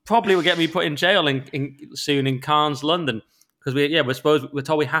 probably will get me put in jail soon in Khan's London. Because we're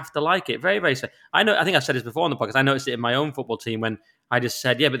told we have to like it. Very, very sad. I think I've said this before on the podcast. I noticed it in my own football team when I just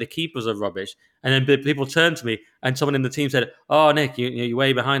said, but the keepers are rubbish. And then people turned to me and someone in the team said, "Oh, Nick, you're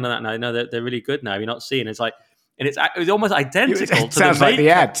way behind on that now. No, they're really good now. You're not seeing." It's like, and it was almost identical to sounds the like the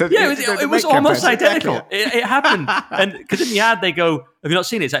ad. It was almost identical. Exactly. It happened. And because in the ad they go, "Have you not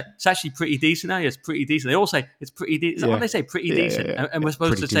seen it? It's like, it's actually pretty decent now." Yeah, it's pretty decent. They all say it's pretty decent. Is that what they say? Pretty decent. Yeah. And we're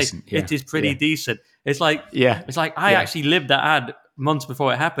supposed to say it is pretty decent. It's like, I actually lived that ad months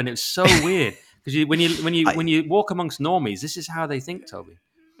before it happened. It was so weird because when you walk amongst normies, this is how they think, Toby.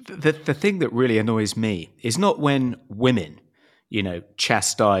 The thing that really annoys me is not when women,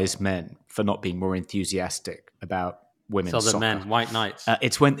 chastise men for not being more enthusiastic about women's soccer. So the men, white knights.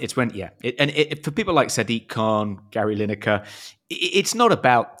 It's when for people like Sadiq Khan, Gary Lineker, it's not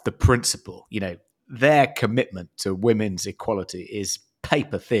about the principle. Their commitment to women's equality is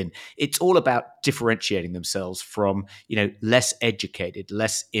paper thin. It's all about differentiating themselves from, less educated,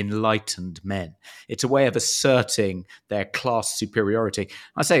 less enlightened men. It's a way of asserting their class superiority.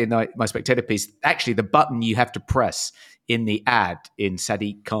 I say in my Spectator piece, actually the button you have to press in the ad in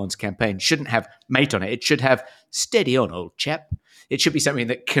Sadiq Khan's campaign shouldn't have mate on it. It should have steady on, old chap. It should be something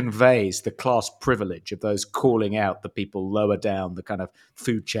that conveys the class privilege of those calling out the people lower down the kind of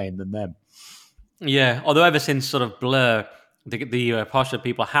food chain than them. Yeah, although ever since sort of Blur, the posher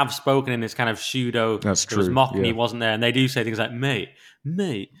people have spoken in this kind of pseudo. That's true. It was mocking he wasn't there, and they do say things like mate,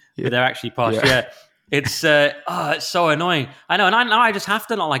 but they're actually posh. Yeah. It's it's so annoying. I know, and I just have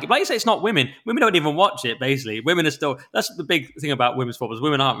to not like it. But like you say, it's not women. Women don't even watch it. Basically, women are still. That's the big thing about women's football. Is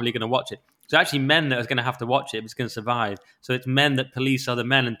women aren't really going to watch it. So actually, men that are going to have to watch it if it's going to survive. So it's men that police other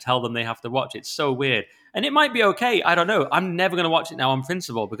men and tell them they have to watch it. It's so weird. And it might be okay. I don't know. I'm never going to watch it now on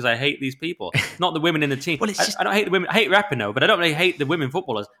principle because I hate these people. Not the women in the team. Well, I don't hate the women. I hate rapping, though, but I don't really hate the women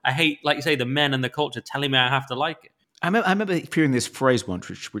footballers. I hate, like you say, the men and the culture telling me I have to like it. I remember hearing this phrase once,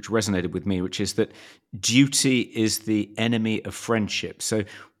 which resonated with me, which is that duty is the enemy of friendship. So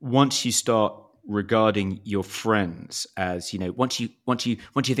once you start regarding your friends as, once you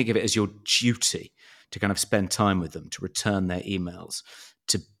think of it as your duty to kind of spend time with them, to return their emails,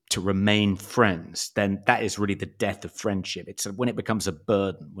 to to remain friends, then that is really the death of friendship. It's when it becomes a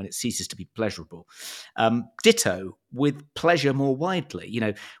burden, when it ceases to be pleasurable. Ditto with pleasure more widely.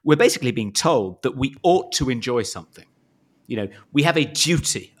 We're basically being told that we ought to enjoy something. We have a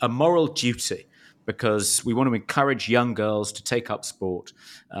duty, a moral duty, because we want to encourage young girls to take up sport.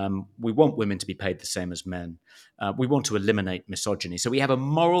 We want women to be paid the same as men. We want to eliminate misogyny. So we have a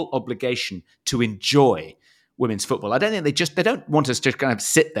moral obligation to enjoy women's football. I don't think they don't want us to kind of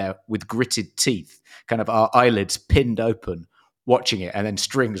sit there with gritted teeth, kind of our eyelids pinned open, watching it, and then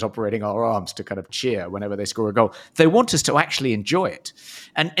strings operating our arms to kind of cheer whenever they score a goal. They want us to actually enjoy it.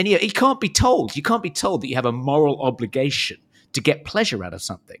 And you can't be told that you have a moral obligation to get pleasure out of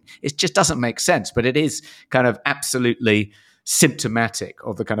something. It just doesn't make sense, but it is kind of absolutely symptomatic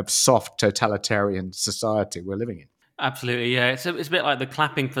of the kind of soft totalitarian society we're living in. Absolutely, yeah. It's a bit like the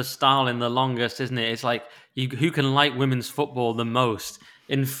clapping for Stalin the longest, isn't it? It's like who can like women's football the most?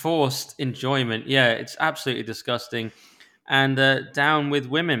 Enforced enjoyment. Yeah, it's absolutely disgusting. And down with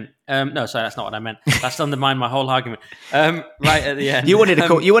women. No, sorry, that's not what I meant. That's undermined my whole argument. Right at the end, you wanted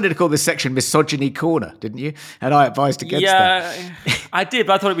to call this section "Misogyny Corner," didn't you? And I advised against that. Yeah, I did,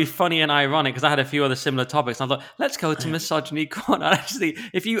 but I thought it'd be funny and ironic because I had a few other similar topics. And I thought, let's go to Misogyny Corner. Actually,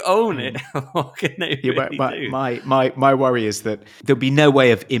 if you own it, what can they really do? My worry is that there'll be no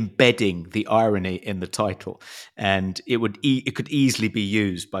way of embedding the irony in the title, and it could easily be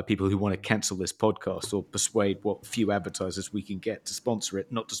used by people who want to cancel this podcast or persuade what few advertisers we can get to sponsor it,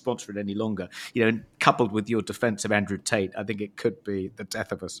 not to sponsor it any longer. And coupled with your defense of Andrew Tate, I think it could be the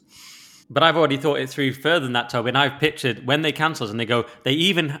death of us. But I've already thought it through further than that, Toby, and I've pictured when they cancel us and they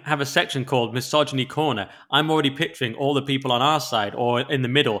even have a section called Misogyny Corner. I'm already picturing all the people on our side or in the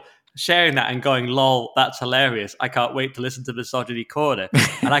middle sharing that and going, lol, that's hilarious. I can't wait to listen to Misogyny Corner.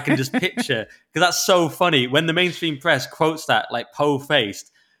 And I can just picture, because that's so funny, when the mainstream press quotes that like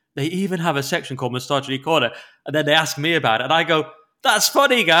po-faced, they even have a section called Misogyny Corner, and then they ask me about it, and I go, that's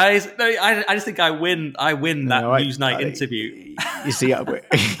funny, guys. No, I just think I win that Newsnight interview. You see,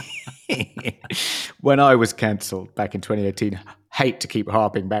 when I was cancelled back in 2018, hate to keep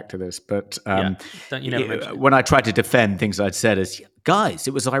harping back to this, but when I tried to defend things I'd said as, guys,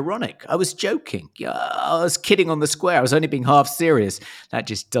 it was ironic. I was joking. I was kidding on the square. I was only being half serious. That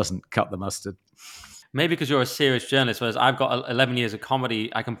just doesn't cut the mustard. Maybe because you're a serious journalist, whereas I've got 11 years of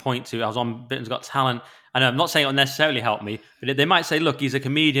comedy I can point to. I was on Britain's Got Talent. And I'm not saying it'll necessarily help me, but they might say, look, he's a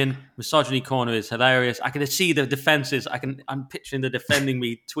comedian. Misogyny Corner is hilarious. I can see the defenses. I'm picturing the defending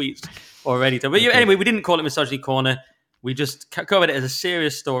me tweets already. But anyway, we didn't call it Misogyny Corner. We just covered it as a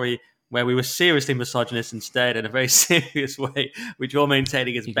serious story where we were seriously misogynist instead in a very serious way, which you're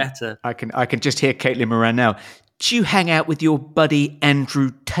maintaining is better. I can just hear Caitlin Moran now. Do you hang out with your buddy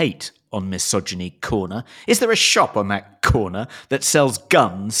Andrew Tate on Misogyny Corner? Is there a shop on that corner that sells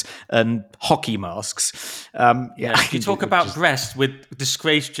guns and hockey masks? You talk about breasts with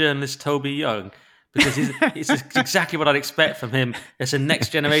disgraced journalist Toby Young, because it's exactly what I'd expect from him. It's a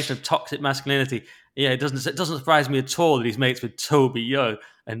next generation of toxic masculinity. Yeah, it doesn't surprise me at all that he's mates with Toby Young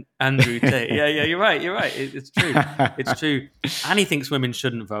and Andrew Tate. Yeah, you're right. It's true. It's true. And he thinks women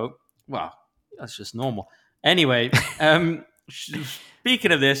shouldn't vote. Well, that's just normal. Anyway,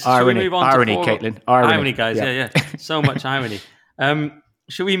 speaking of this, should we move on irony, to Caitlin. Irony, guys. Yeah. So much irony.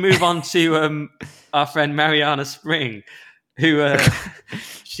 Should we move on to our friend Mariana Spring, who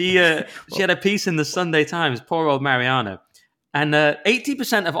she had a piece in the Sunday Times. Poor old Mariana. And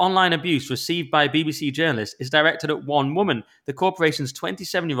 80% of online abuse received by BBC journalists is directed at one woman, the corporation's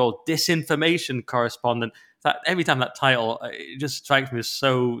 27-year-old disinformation correspondent. Every time that title, it just strikes me as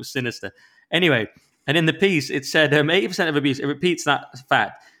so sinister. Anyway, and in the piece, it said 80% of abuse. It repeats that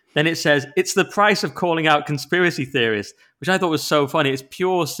fact. Then it says, it's the price of calling out conspiracy theorists, which I thought was so funny. It's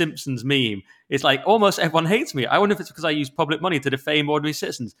pure Simpsons meme. It's like, almost everyone hates me. I wonder if it's because I use public money to defame ordinary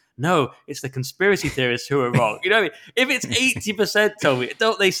citizens. No, it's the conspiracy theorists who are wrong. You know what I mean? If it's 80%, Toby,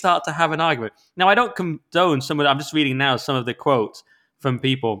 don't they start to have an argument? Now, I don't condone I'm just reading now some of the quotes from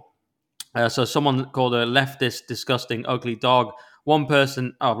people. So someone called a leftist, disgusting, ugly dog. One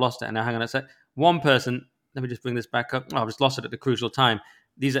person, I've lost it now. Hang on a sec. One person, let me just bring this back up. I've just lost it at the crucial time.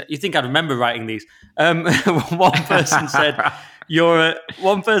 These are, you think I'd remember writing these? One person said, "You're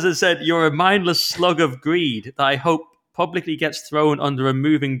a mindless slug of greed that I hope publicly gets thrown under a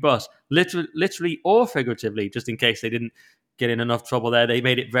moving bus, literally or figuratively, just in case they didn't get in enough trouble there. They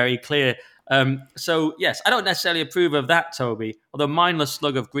made it very clear." So yes, I don't necessarily approve of that, Toby. Although mindless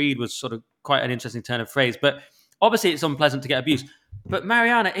slug of greed was sort of quite an interesting turn of phrase. But obviously, it's unpleasant to get abuse. But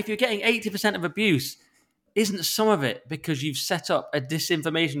Mariana, if you're getting 80% of abuse, isn't some of it because you've set up a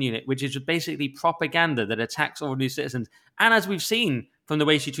disinformation unit, which is basically propaganda that attacks ordinary citizens? And as we've seen from the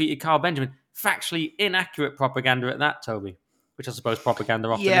way she treated Carl Benjamin. Factually inaccurate propaganda at that, Toby, which I suppose propaganda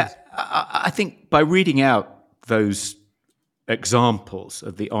often is. I think by reading out those examples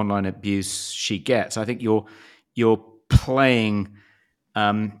of the online abuse she gets, I think you're playing,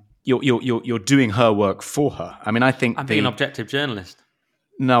 you're doing her work for her. I mean, I think I'm being an objective journalist.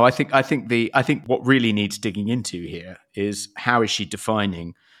 No, I think what really needs digging into here is how is she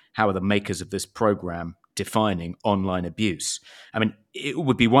defining, how are the makers of this program defining online abuse? I mean, it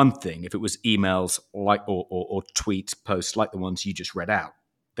would be one thing if it was emails like or tweets, posts like the ones you just read out.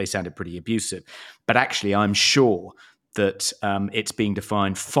 They sounded pretty abusive. But actually, I'm sure that it's being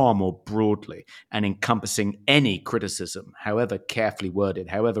defined far more broadly and encompassing any criticism, however carefully worded,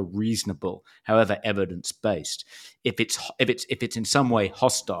 however reasonable, however evidence-based. If it's in some way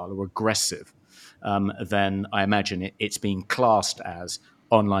hostile or aggressive, then I imagine it's being classed as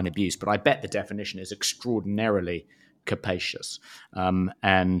online abuse. But I bet the definition is extraordinarily capacious,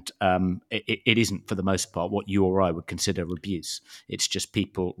 and it isn't for the most part what you or I would consider abuse. It's just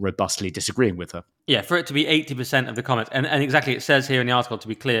people robustly disagreeing with her. Yeah, for it to be 80% of the comments, and exactly it says here in the article, to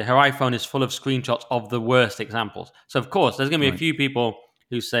be clear, her iPhone is full of screenshots of the worst examples. So of course, there's going to be a few people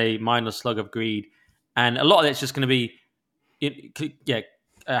who say mindless slug of greed, and a lot of it's just going to be,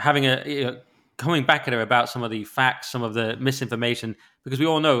 having coming back at her about some of the facts, some of the misinformation, because we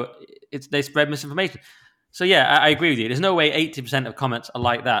all know they spread misinformation. So yeah, I agree with you. There's no way 80% of comments are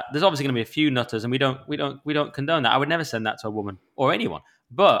like that. There's obviously going to be a few nutters, and we don't condone that. I would never send that to a woman or anyone.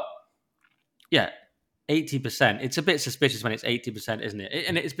 But yeah, 80%. It's a bit suspicious when it's 80%, isn't it?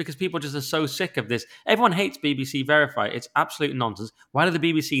 And it's because people just are so sick of this. Everyone hates BBC Verify. It's absolute nonsense. Why do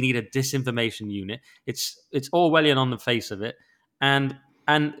the BBC need a disinformation unit? It's Orwellian on the face of it. And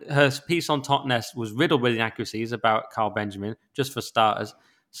her piece on Totnes was riddled with inaccuracies about Carl Benjamin, just for starters.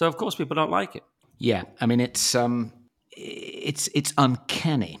 So of course people don't like it. Yeah, I mean it's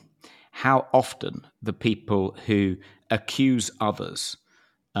uncanny how often the people who accuse others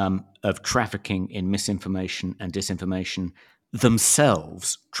of trafficking in misinformation and disinformation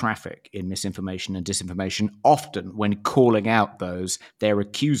themselves traffic in misinformation and disinformation. Often, when calling out those they're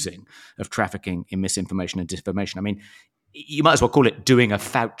accusing of trafficking in misinformation and disinformation, I mean, you might as well call it doing a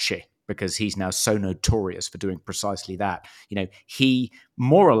Fauci, because he's now so notorious for doing precisely that. You know, he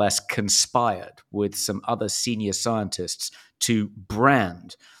more or less conspired with some other senior scientists to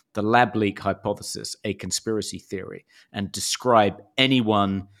brand the lab leak hypothesis a conspiracy theory and describe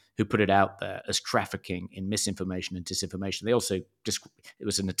anyone who put it out there as trafficking in misinformation and disinformation. They also it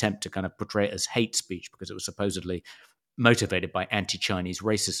was an attempt to kind of portray it as hate speech because it was supposedly motivated by anti-Chinese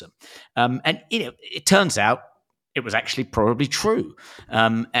racism. And, you know, it turns out it was actually probably true.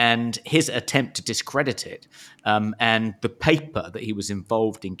 And his attempt to discredit it, and the paper that he was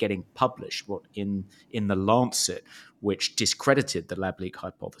involved in getting published, in the Lancet, which discredited the lab leak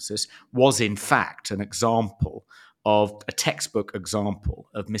hypothesis, was in fact an example of a textbook example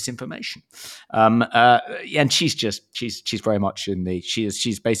of misinformation. And she's very much in the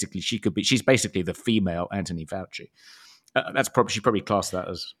she's basically the female Anthony Fauci. She probably classed that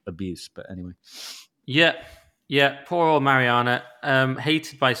as abuse, but anyway. Yeah, poor old Mariana,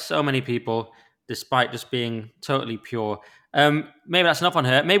 hated by so many people, despite just being totally pure. Maybe that's enough on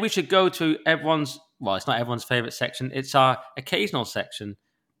her. Maybe we should go to it's not everyone's favorite section. It's our occasional section,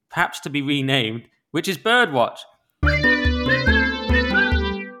 perhaps to be renamed, which is Birdwatch.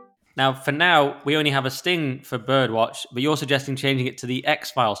 Now, for now, we only have a sting for Birdwatch, but you're suggesting changing it to the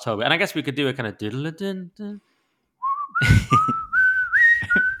X-Files, Toby. And I guess we could do a kind of diddle-a-din-din.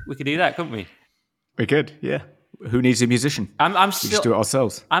 We could do that, couldn't we? We could, yeah. Who needs a musician? We just do it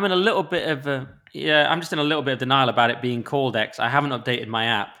ourselves. I'm in a little bit of I'm just in a little bit of denial about it being called X. I haven't updated my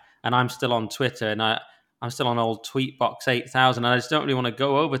app, and I'm still on Twitter, and I'm still on old Tweetbox 8000, and I just don't really want to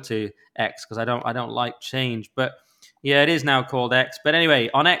go over to X because I don't like change. But yeah, it is now called X. But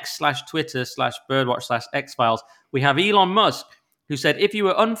anyway, on X/Twitter/Birdwatch/X-Files, we have Elon Musk, who said, if you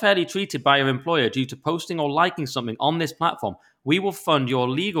were unfairly treated by your employer due to posting or liking something on this platform, we will fund your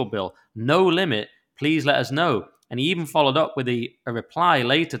legal bill. No limit. Please let us know. And he even followed up with a reply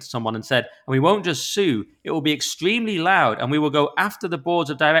later to someone and said, and we won't just sue, it will be extremely loud, and we will go after the boards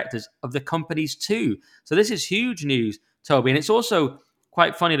of directors of the companies too. So this is huge news, Toby. And it's also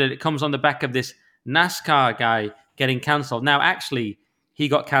quite funny that it comes on the back of this NASCAR guy getting cancelled. Now, actually, he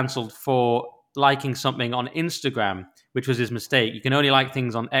got cancelled for liking something on Instagram, which was his mistake. You can only like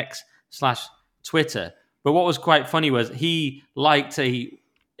things on X/Twitter. But what was quite funny was he liked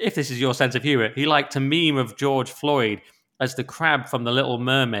if this is your sense of humor, he liked a meme of George Floyd as the crab from The Little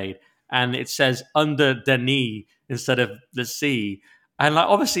Mermaid, and it says under the knee instead of the sea. And like,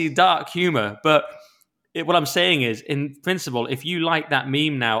 obviously dark humor, but What I'm saying is, in principle, if you like that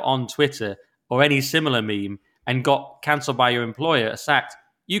meme now on Twitter or any similar meme and got cancelled by your employer, sacked,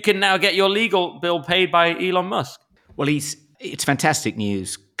 you can now get your legal bill paid by Elon Musk. Well, it's fantastic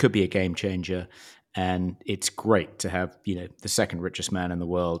news, could be a game changer. And it's great to have, the second richest man in the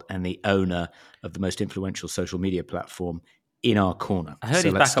world and the owner of the most influential social media platform in our corner. I heard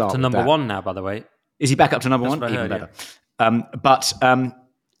he's back up to number one now, by the way. Is he back up to number That's one? Even heard, better. Yeah.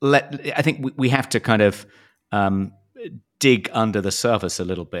 I think we have to kind of dig under the surface a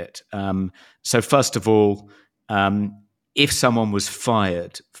little bit. So first of all, if someone was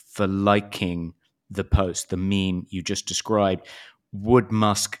fired for liking the post, the meme you just described, would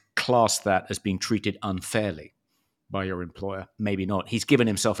Musk class that as being treated unfairly by your employer? Maybe not. He's given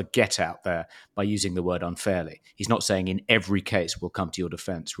himself a get out there by using the word unfairly. He's not saying in every case we'll come to your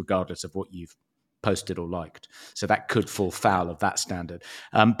defense, regardless of what you've posted or liked. So that could fall foul of that standard.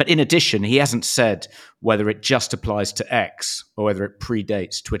 But in addition, he hasn't said whether it just applies to X or whether it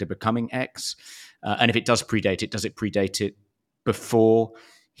predates Twitter becoming X. And if it does predate it, does it predate it before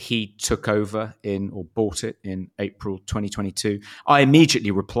he took over or bought it in April 2022? I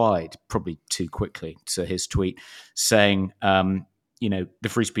immediately replied, probably too quickly, to his tweet saying, the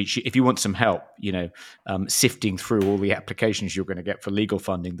free speech, if you want some help, sifting through all the applications you're going to get for legal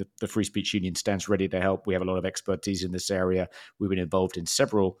funding, the Free Speech Union stands ready to help. We have a lot of expertise in this area. We've been involved in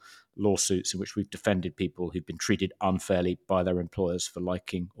several lawsuits in which we've defended people who've been treated unfairly by their employers for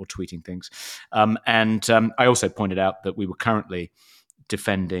liking or tweeting things. I also pointed out that we were currently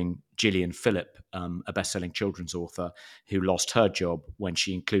defending Gillian Phillip, a best-selling children's author who lost her job when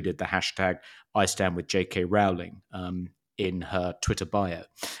she included the hashtag I stand with J.K. Rowling in her Twitter bio.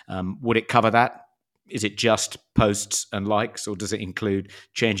 Would it cover that? Is it just posts and likes, or does it include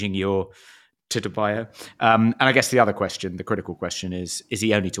changing your Twitter bio? And I guess the other question, the critical question is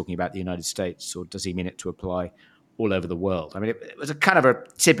he only talking about the United States, or does he mean it to apply all over the world? I mean, it was a kind of a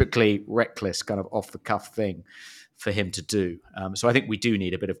typically reckless, kind of off-the-cuff thing for him to do. So I think we do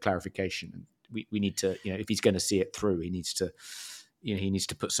need a bit of clarification. We need to, if he's going to see it through, he needs to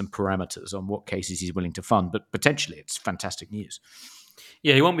put some parameters on what cases he's willing to fund. But potentially, it's fantastic news.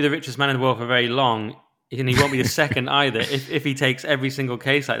 Yeah, he won't be the richest man in the world for very long, and he won't be the second either if he takes every single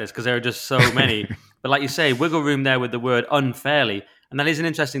case like this, because there are just so many. But like you say, wiggle room there with the word unfairly, and that is an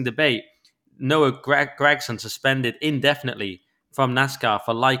interesting debate. Noah Gragson suspended indefinitely from NASCAR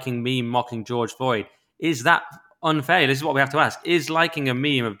for liking meme mocking George Floyd. Is that unfair? This is what we have to ask. Is liking a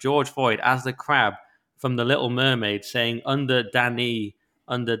meme of George Floyd as the crab from The Little Mermaid saying under Danny,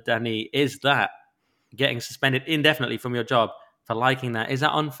 is that getting suspended indefinitely from your job for liking that? Is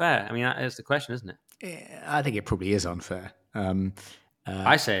that unfair? I mean, that is the question, isn't it? Yeah, I think it probably is unfair.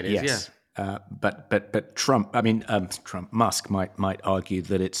 I say it is, yes. But Musk might argue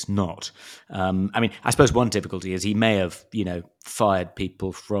that it's not. I suppose one difficulty is he may have, fired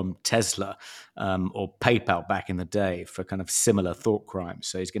people from Tesla or PayPal back in the day for kind of similar thought crimes.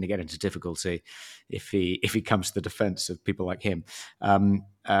 So he's going to get into difficulty if he comes to the defense of people like him.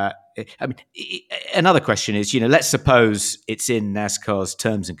 Another question is, let's suppose it's in NASCAR's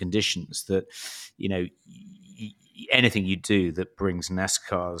terms and conditions that, anything you do that brings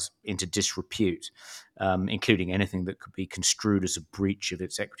NASCAR's into disrepute, including anything that could be construed as a breach of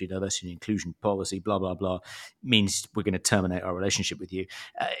its equity, diversity, and inclusion policy, blah, blah, blah, means we're going to terminate our relationship with you.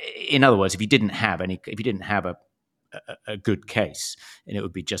 In other words, if you didn't have a good case, and it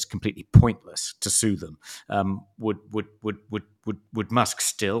would be just completely pointless to sue them, would Musk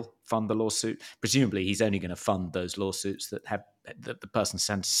still fund the lawsuit? Presumably, he's only going to fund those lawsuits that the person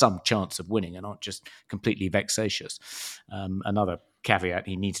stands some chance of winning and aren't just completely vexatious. Another caveat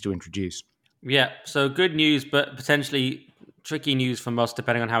he needs to introduce. Yeah, so good news, but potentially tricky news from Musk,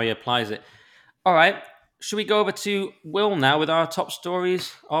 depending on how he applies it. All right, should we go over to Will now with our top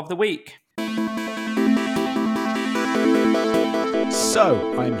stories of the week?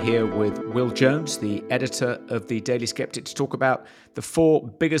 So, I'm here with Will Jones, the editor of the Daily Skeptic, to talk about the 4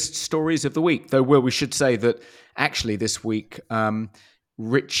 biggest stories of the week. Though, Will, we should say that actually this week,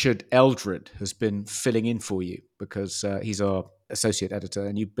 Richard Eldred has been filling in for you because he's our associate editor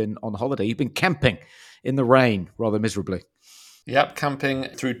and you've been on holiday. You've been camping in the rain rather miserably. Yep, camping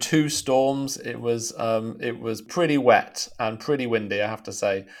through 2 storms. It was pretty wet and pretty windy, I have to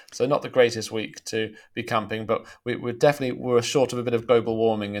say. So not the greatest week to be camping, but we're short of a bit of global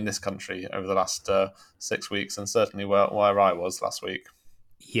warming in this country over the last 6 weeks, and certainly where I was last week.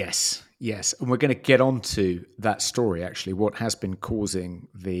 Yes. And we're going to get on to that story, actually, what has been causing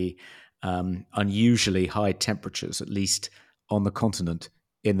the unusually high temperatures, at least on the continent,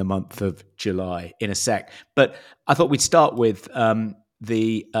 in the month of July in a sec. But I thought we'd start with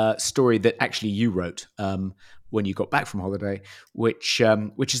the story that actually you wrote when you got back from holiday, which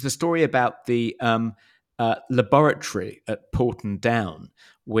is the story about the laboratory at Porton Down,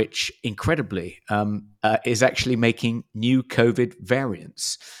 which incredibly is actually making new COVID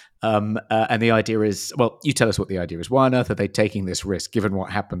variants. And the idea is, well, you tell us what the idea is. Why on earth are they taking this risk, given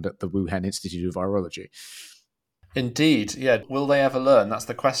what happened at the Wuhan Institute of Virology? Indeed, yeah. Will they ever learn? That's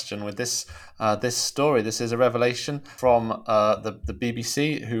the question with this story. This is a revelation from the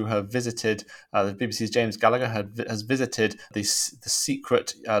BBC, who have visited the BBC's James Gallagher has visited the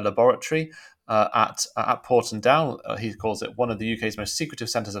secret laboratory at Porton Down. He calls it one of the UK's most secretive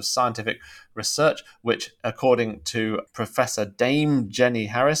centres of scientific research, which, according to Professor Dame Jenny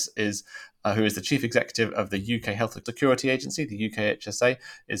Harris, who is the chief executive of the UK Health Security Agency, the UKHSA,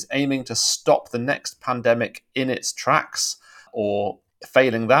 is aiming to stop the next pandemic in its tracks, or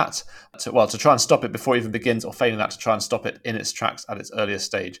failing that, to try and stop it before it even begins, or failing that, to try and stop it in its tracks at its earliest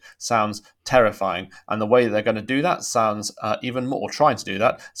stage. Sounds terrifying. And the way they're going to do that sounds trying to do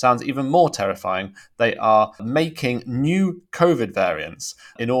that, sounds even more terrifying. They are making new COVID variants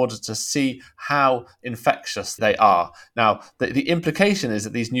in order to see how infectious they are. Now, the implication is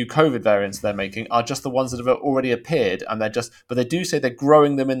that these new COVID variants they're making are just the ones that have already appeared, and but they do say they're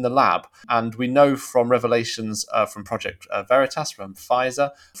growing them in the lab. And we know from revelations from Project Veritas, from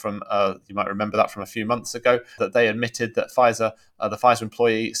Pfizer, you might remember that from a few months ago, that they admitted that the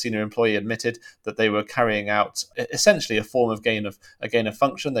Pfizer senior employee admitted that they were carrying out essentially a form of gain of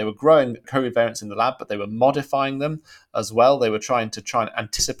function. They were growing COVID variants in the lab, but they were modifying them as well. They were trying to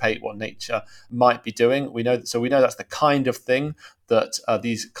anticipate what nature might be doing. We know that's the kind of thing that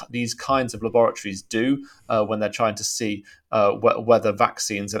these kinds of laboratories do when they're trying to see whether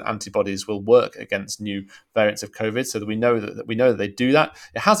vaccines and antibodies will work against new variants of COVID. So that we know that they do that.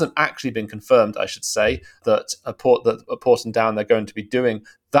 It hasn't actually been confirmed, I should say, that at Porton Down they're going to be doing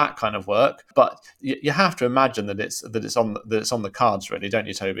that kind of work, but you have to imagine that it's on the cards, really, don't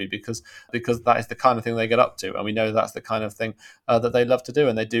you, Toby? Because that is the kind of thing they get up to, and we know that's the kind of thing that they love to do,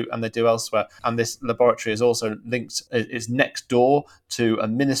 and they do elsewhere. And this laboratory is also linked; is next door to a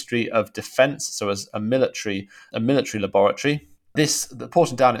Ministry of Defence, so as a military laboratory. The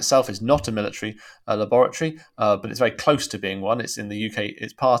Porton Down itself is not a military laboratory, but it's very close to being one. It's in the UK.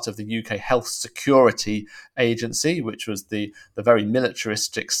 It's part of the UK Health Security Agency, which was the very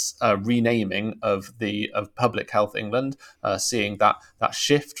militaristic renaming of Public Health England, seeing that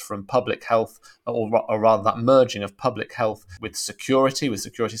shift from public health, or rather that merging of public health with security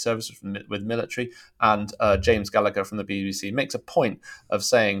services, with military. And James Gallagher from the BBC makes a point of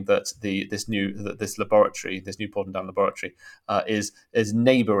saying that this new Porton Down laboratory is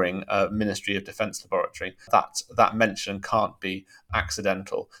neighbouring Ministry of Defence laboratory. That mention can't be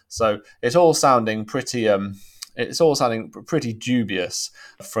accidental. So it's all sounding pretty dubious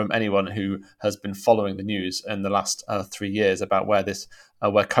from anyone who has been following the news in the last 3 years about where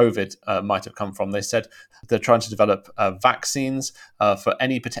COVID might have come from. They said they're trying to develop vaccines for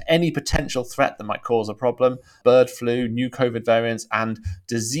any potential threat that might cause a problem: bird flu, new COVID variants, and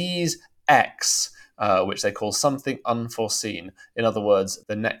disease X, which they call something unforeseen. In other words,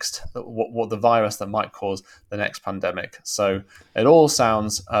 what the virus that might cause the next pandemic. So it all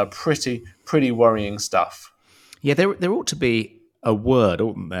sounds pretty worrying stuff. Yeah, there ought to be a word,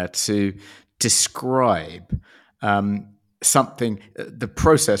 oughtn't there, to describe something, the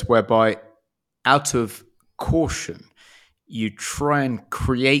process whereby, out of caution, you try and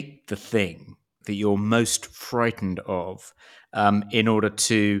create the thing that you're most frightened of in order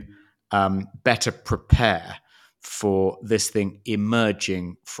to better prepare for this thing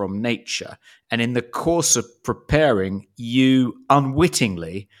emerging from nature. And in the course of preparing, you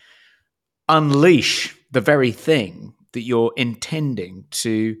unwittingly unleash the very thing that you're intending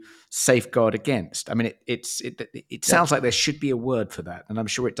to safeguard against. I mean, it sounds like there should be a word for that, and I'm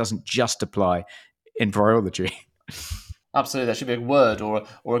sure it doesn't just apply in virology. Absolutely, there should be a word or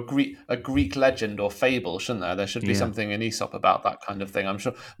a Greek legend or fable, shouldn't there? There should be something in Aesop about that kind of thing. I'm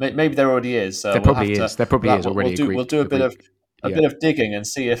sure maybe there already is. There probably is. There probably is already. We'll do a bit of digging and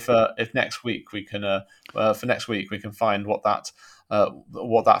see if next week we can find what that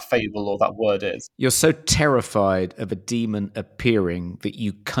fable or that word is. You're so terrified of a demon appearing that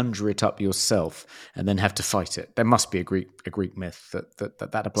you conjure it up yourself and then have to fight it. There must be a Greek myth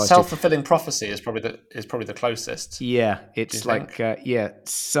that applies. Self-fulfilling prophecy is probably the closest. Yeah, it's like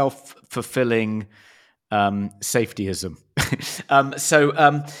self-fulfilling safetyism.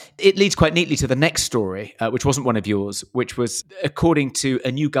 So it leads quite neatly to the next story, which wasn't one of yours, which was, according to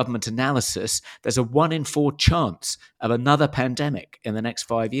a new government analysis, there's a 1 in 4 chance of another pandemic in the next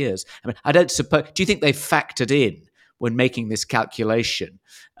 5 years. I mean, I don't suppose. Do you think they've factored in when making this calculation,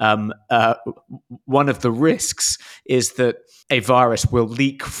 one of the risks is that a virus will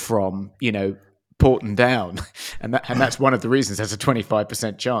leak from, Porton Down. And that's one of the reasons there's a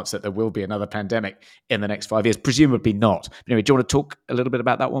 25% chance that there will be another pandemic in the next 5 years. Presumably not. Anyway, do you want to talk a little bit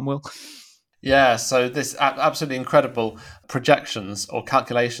about that one, Will? Yeah, so this absolutely incredible projections or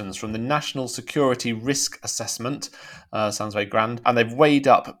calculations from the National Security Risk Assessment, sounds very grand, and they've weighed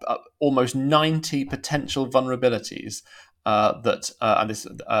up almost 90 potential vulnerabilities that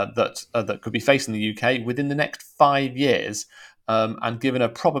could be facing the UK within the next 5 years. And given a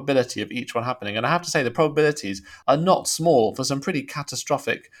probability of each one happening. And I have to say, the probabilities are not small for some pretty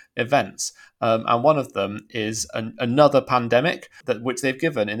catastrophic events. And one of them is another pandemic which they've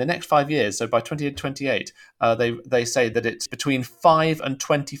given in the next 5 years. So by 2028, they say that it's between 5 and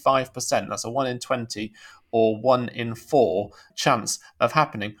 25%. That's a 1 in 20 or 1 in 4 chance of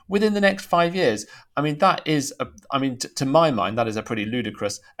happening within the next 5 years. I mean, that is, to my mind, that is a pretty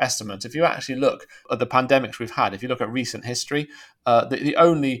ludicrous estimate. If you actually look at the pandemics we've had, if you look at recent history, the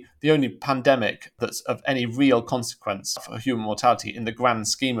only pandemic that's of any real consequence for human mortality in the grand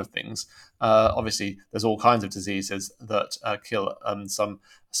scheme of things, obviously there's all kinds of diseases that kill some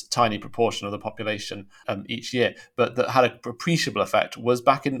tiny proportion of the population each year, but that had a appreciable effect was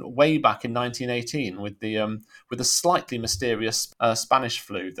way back in 1918 with the slightly mysterious Spanish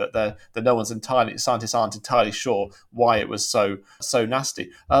flu that scientists aren't entirely sure why it was so nasty.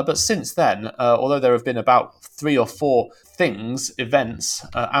 But since then, although there have been about 3 or 4 events,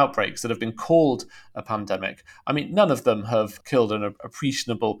 outbreaks that have been called a pandemic, I mean, none of them have killed an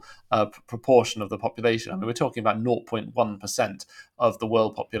appreciable proportion of the population. I mean, we're talking about 0.1% of the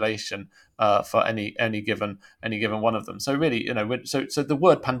world population for any given one of them. So really, so the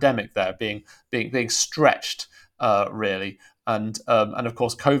word pandemic there being stretched really. And of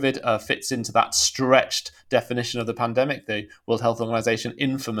course, COVID fits into that stretched definition of the pandemic. The World Health Organization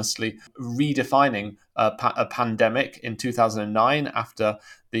infamously redefining a pandemic in 2009 after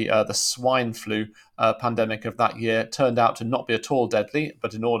the swine flu pandemic of that year turned out to not be at all deadly,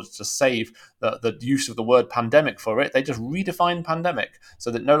 but in order to save the use of the word pandemic for it, they just redefined pandemic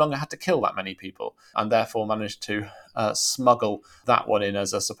so that it no longer had to kill that many people, and therefore managed to smuggle that one in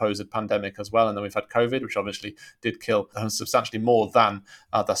as a supposed pandemic as well. And then we've had COVID, which obviously did kill substantially more than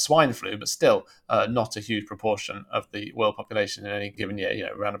the swine flu, but still not a huge proportion of the world population in any given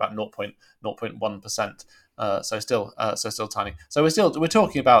year, around about 0.1%. So still tiny. So we're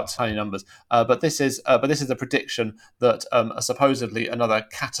talking about tiny numbers. But this is a prediction that supposedly another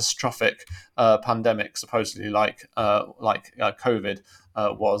catastrophic pandemic, supposedly like COVID,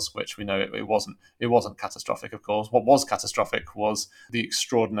 was, which we know it wasn't. It wasn't catastrophic, of course. What was catastrophic was the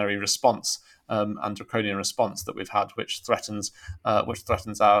extraordinary response and draconian response that we've had, which threatens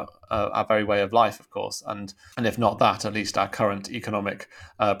our very way of life, of course, and if not that, at least our current economic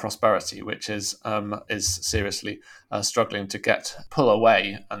prosperity, which is seriously struggling to pull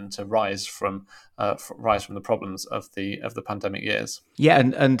away and to rise from the problems of the pandemic years. Yeah,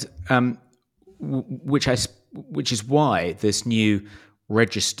 and which is why this new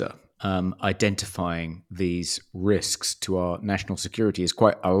register identifying these risks to our national security is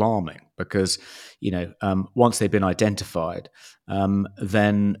quite alarming, because once they've been identified,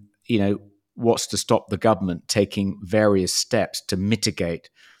 then what's to stop the government taking various steps to mitigate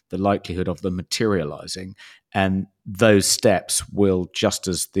the likelihood of them materializing? And those steps will, just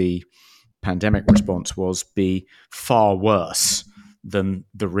as the pandemic response was, be far worse than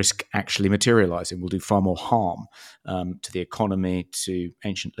the risk actually materializing, will do far more harm to the economy, to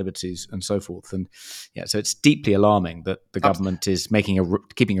ancient liberties, and so forth. And so it's deeply alarming that the government is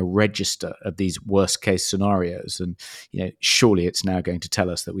keeping a register of these worst case scenarios. And surely it's now going to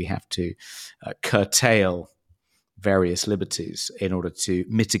tell us that we have to curtail various liberties in order to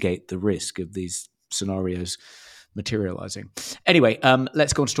mitigate the risk of these scenarios materializing. Anyway,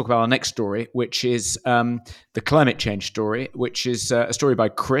 let's go on to talk about our next story, which is the climate change story, which is a story by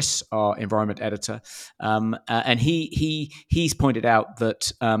Chris, our environment editor, and he's pointed out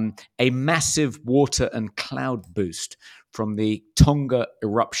that a massive water and cloud boost from the Tonga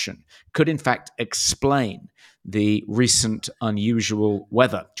eruption could in fact explain the recent unusual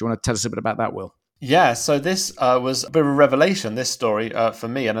weather. Do you want to tell us a bit about that, Will? Yeah, so this was a bit of a revelation, this story, for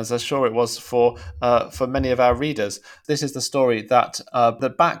me, and as I'm sure it was for many of our readers. This is the story that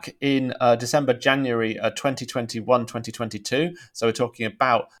back in January 2021, 2022, so we're talking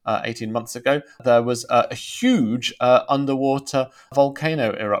about 18 months ago, there was a huge underwater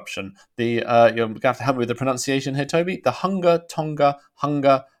volcano eruption. You're going to have to help me with the pronunciation here, Toby. The Hunga Tonga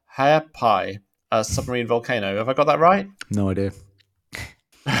Ha'apai submarine volcano. Have I got that right? No idea.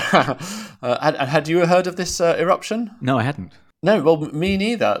 Had you heard of this eruption? No, I hadn't. No, well, me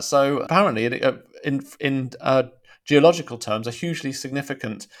neither. So apparently, in geological terms, a hugely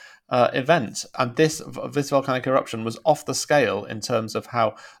significant event, and this volcanic eruption was off the scale in terms of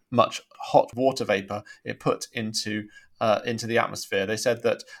how much hot water vapor it put into the atmosphere. They said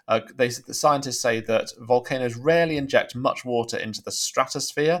that the scientists say that volcanoes rarely inject much water into the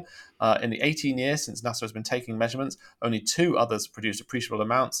stratosphere. In the 18 years since NASA has been taking measurements, only 2 others produced appreciable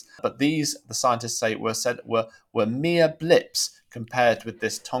amounts. But these, the scientists say, were mere blips compared with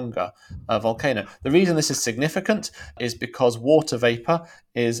this Tonga volcano. The reason this is significant is because water vapor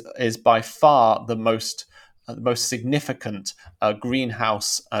is by far the most significant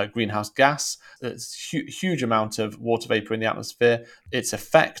greenhouse gas. There's huge amount of water vapor in the atmosphere. Its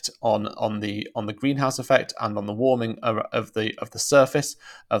effect on the greenhouse effect and on the warming of the surface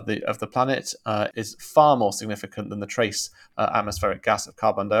of the planet is far more significant than the trace atmospheric gas of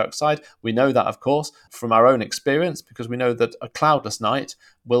carbon dioxide. We know that, of course, from our own experience, because we know that a cloudless night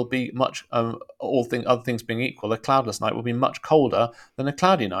will be much, other things being equal, a cloudless night will be much colder than a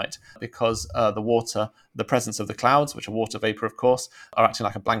cloudy night, because the presence of the clouds, which are water vapor, of course, are acting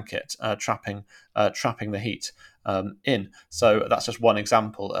like a blanket, trapping the heat in. So that's just one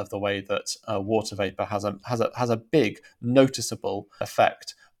example of the way that water vapor has a big noticeable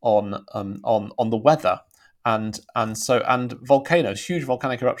effect on the weather. And volcanoes, huge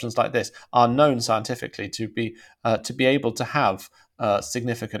volcanic eruptions like this, are known scientifically to be able to have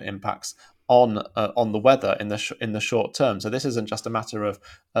significant impacts on the weather in the short term. So this isn't just a matter of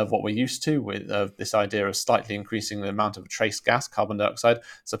what we're used to with this idea of slightly increasing the amount of trace gas, carbon dioxide,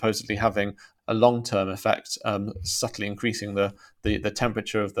 supposedly having a long-term effect, subtly increasing the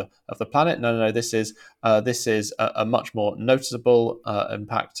temperature of the planet. No. This is a much more noticeable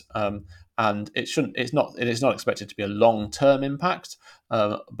impact. And it is not expected to be a long-term impact,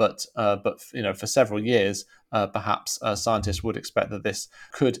 but for several years, perhaps scientists would expect that this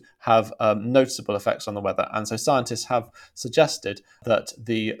could have noticeable effects on the weather. And so scientists have suggested that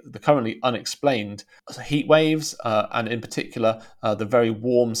the currently unexplained heat waves, and in particular the very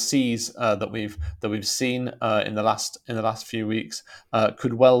warm seas that we've seen in the last few weeks,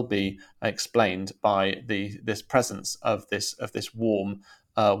 could well be explained by this presence of this warm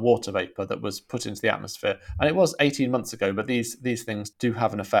water vapor that was put into the atmosphere. And it was 18 months ago, but these things do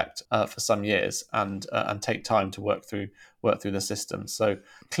have an effect for some years and take time to work through the system. So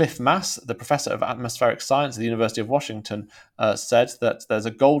Cliff Mass, the professor of atmospheric science at the University of Washington, said that there's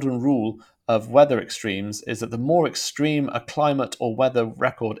a golden rule of weather extremes, is that the more extreme a climate or weather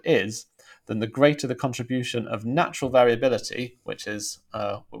record is, then the greater the contribution of natural variability, which is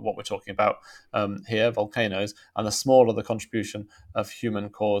what we're talking about here, volcanoes, and the smaller the contribution of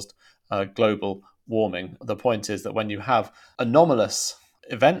human-caused global warming. The point is that when you have anomalous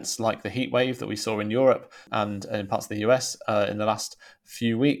events like the heat wave that we saw in Europe and in parts of the US in the last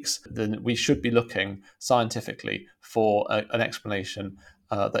few weeks, then we should be looking scientifically for an explanation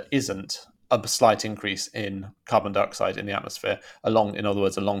that isn't a slight increase in carbon dioxide in the atmosphere. In other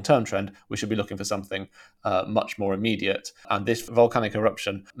words, a long-term trend. We should be looking for something much more immediate, and this volcanic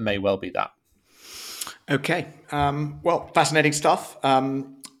eruption may well be that. Okay, well, fascinating stuff.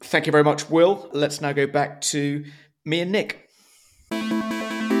 Thank you very much, Will. Let's now go back to me and Nick.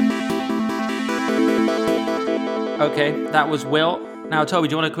 Okay, that was Will. Now, Toby,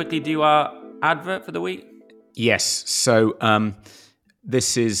 do you want to quickly do our advert for the week? Yes. So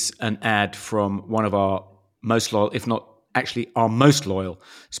this is an ad from one of our most loyal, if not actually our most loyal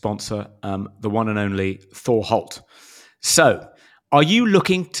sponsor, the one and only Thor Holt. So, are you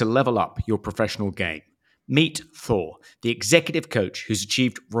looking to level up your professional game? Meet Thor, the executive coach who's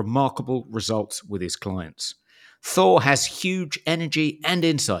achieved remarkable results with his clients. Thor has huge energy and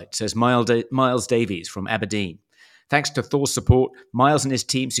insight, says Miles Davies from Aberdeen. Thanks to Thor's support, Miles and his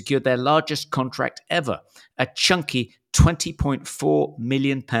team secured their largest contract ever, a chunky £20.4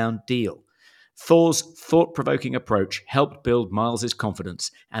 million deal. Thor's thought-provoking approach helped build Miles's confidence,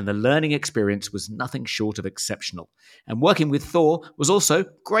 and the learning experience was nothing short of exceptional. And working with Thor was also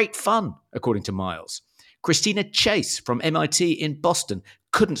great fun, according to Miles. Christina Chase from MIT in Boston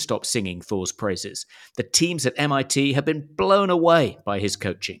couldn't stop singing Thor's praises. The teams at MIT have been blown away by his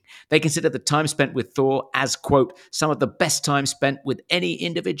coaching. They consider the time spent with Thor as, quote, some of the best time spent with any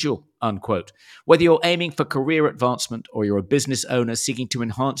individual, unquote. Whether you're aiming for career advancement or you're a business owner seeking to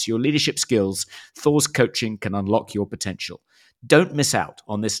enhance your leadership skills, Thor's coaching can unlock your potential. Don't miss out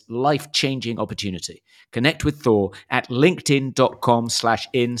on this life-changing opportunity. Connect with Thor at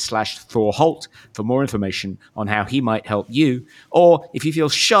linkedin.com/in/ThorHolt for more information on how he might help you. Or if you feel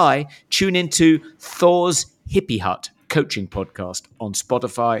shy, tune into Thor's Hippie Hut Coaching Podcast on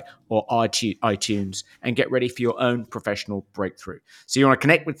Spotify or iTunes and get ready for your own professional breakthrough. So you want to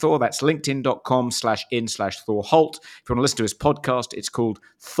connect with Thor? That's linkedin.com/in/Thor Holt. If you want to listen to his podcast, it's called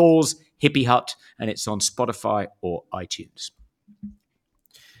Thor's Hippie Hut and it's on Spotify or iTunes.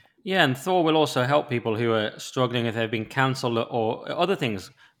 Yeah, and Thor will also help people who are struggling if they've been cancelled or other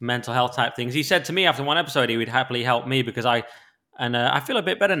things, mental health type things. He said to me after one episode he would happily help me because I feel a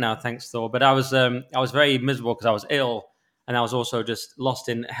bit better now, thanks Thor. But I was very miserable because I was ill and I was also just lost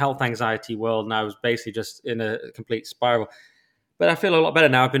in health anxiety world, and I was basically just in a complete spiral. But I feel a lot better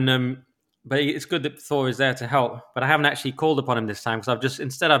now. I've been, but it's good that Thor is there to help. But I haven't actually called upon him this time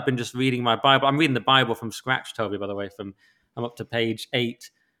because I've been just reading my Bible. I'm reading the Bible from scratch, Toby. By the way, I'm up to page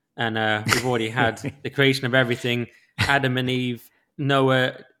 8. And we've already had the creation of everything, Adam and Eve,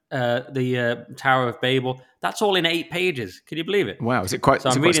 Noah, the Tower of Babel. That's all in 8 pages. Can you believe it? Wow, is it quite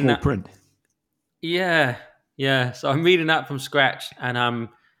small print? Yeah. So I'm reading that from scratch, and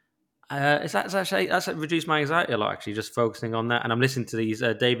that's reduced my anxiety a lot, actually, just focusing on that. And I'm listening to these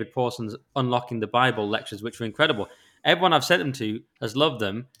David Pawson's Unlocking the Bible lectures, which are incredible. Everyone I've sent them to has loved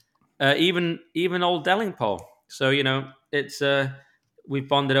them, even old Dellingpole. So, it's... we've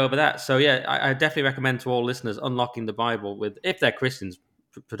bonded over that. So yeah, I definitely recommend to all listeners Unlocking the Bible if they're Christians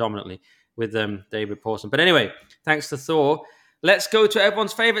predominantly, with David Pawson. But anyway, thanks to Thor. Let's go to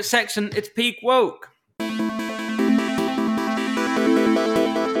everyone's favorite section. It's Peak Woke.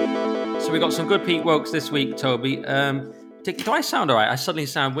 So we got some good Peak Wokes this week, Toby. Do I sound all right? I suddenly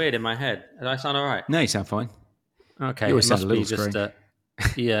sound weird in my head. Do I sound all right? No, you sound fine. Okay, you always it must sound a be little just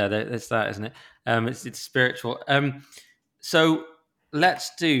yeah, it's that, isn't it? It's spiritual. So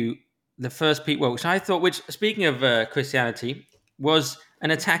let's do the first Peak Woke, which speaking of Christianity, was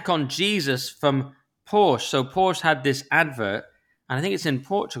an attack on Jesus from Porsche. So Porsche had this advert, and I think it's in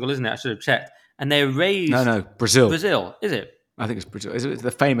Portugal, isn't it? I should have checked. And they raised... No, Brazil. Brazil, is it? I think it's Brazil. Is it the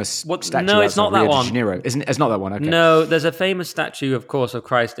famous statue? No, it's not that one. Rio de Janeiro. Isn't it? It's not that one. Okay. No, there's a famous statue, of course, of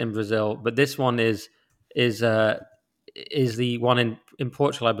Christ in Brazil, but this one is the one in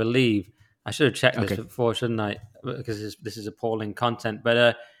Portugal, I believe. I should have checked this before, shouldn't I? Because this is appalling content.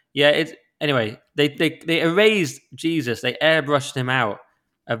 But anyway, they erased Jesus. They airbrushed him out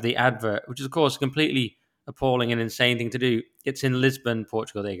of the advert, which is, of course, a completely appalling and insane thing to do. It's in Lisbon,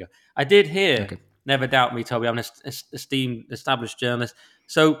 Portugal. There you go. I did hear, never doubt me, Toby, I'm an esteemed, established journalist.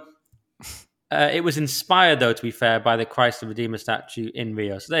 So it was inspired, though, to be fair, by the Christ the Redeemer statue in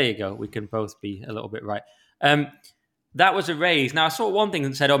Rio. So there you go. We can both be a little bit right. That was erased. Now, I saw one thing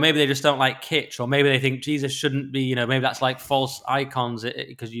that said, maybe they just don't like kitsch, or maybe they think Jesus shouldn't be, maybe that's like false icons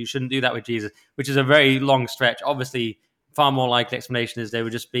because you shouldn't do that with Jesus, which is a very long stretch. Obviously, far more likely explanation is they were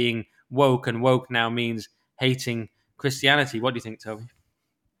just being woke, and woke now means hating Christianity. What do you think, Toby?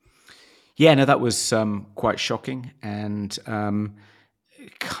 Yeah, no, that was quite shocking and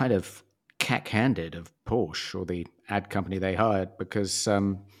kind of cack-handed of Porsche or the ad company they hired, because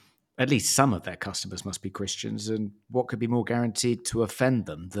at least some of their customers must be Christians, and what could be more guaranteed to offend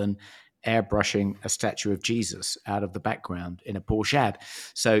them than airbrushing a statue of Jesus out of the background in a Porsche ad?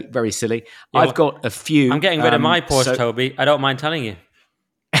 So very silly. Yeah, I've got a few. I'm getting rid of my Porsche, Toby. I don't mind telling you.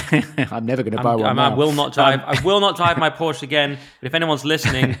 I'm never going to buy one. I will not drive. I will not drive my Porsche again. But if anyone's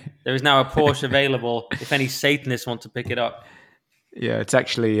listening, there is now a Porsche available. If any Satanists want to pick it up. Yeah, it's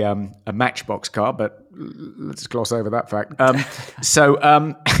actually a Matchbox car, but let's gloss over that fact.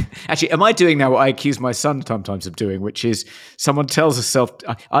 Actually, am I doing now what I accuse my son sometimes of doing, which is someone tells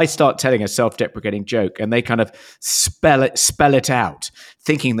I start telling a self-deprecating joke, and they kind of spell it out,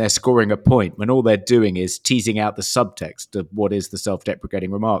 thinking they're scoring a point, when all they're doing is teasing out the subtext of what is the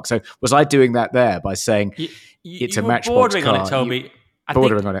self-deprecating remark. So was I doing that there by saying it's a Matchbox car? On it, Toby. I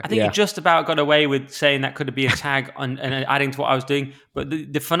think you just about got away with saying that could be a tag and adding to what I was doing. But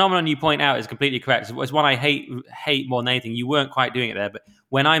the phenomenon you point out is completely correct. It's one I hate more than anything. You weren't quite doing it there. But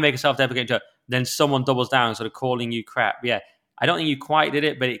when I make a self-deprecating joke, then someone doubles down, sort of calling you crap. Yeah, I don't think you quite did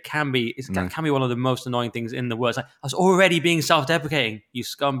it, but it can be. It can be one of the most annoying things in the world. It's like, I was already being self-deprecating, you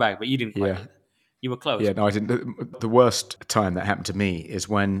scumbag, but you didn't quite do it. You were close. Yeah, no, I didn't. The worst time that happened to me is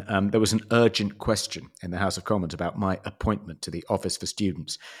when there was an urgent question in the House of Commons about my appointment to the Office for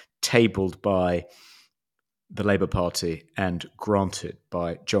Students, tabled by the Labour Party and granted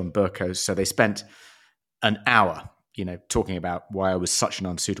by John Bercow. So they spent an hour, talking about why I was such an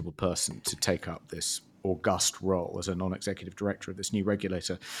unsuitable person to take up this august role as a non-executive director of this new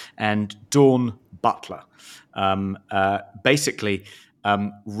regulator. And Dawn Butler basically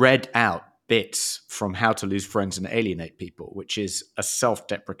read out bits from How to Lose Friends and Alienate People, which is a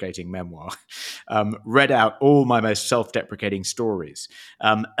self-deprecating memoir, read out all my most self-deprecating stories,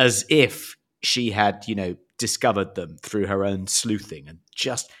 as if she had, discovered them through her own sleuthing, and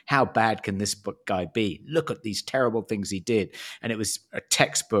just how bad can this guy be? Look at these terrible things he did. And it was a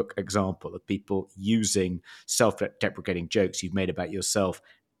textbook example of people using self-deprecating jokes you've made about yourself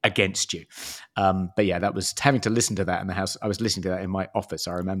against you. But yeah, that was having to listen to that in the house. I was listening to that in my office,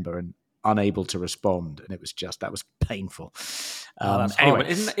 I remember, and unable to respond, and it was just, that was painful. Anyway,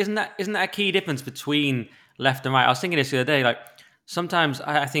 isn't that a key difference between left and right? I was thinking this the other day. Like sometimes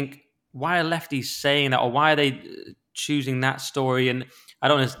I think, why are lefties saying that, or why are they choosing that story? And I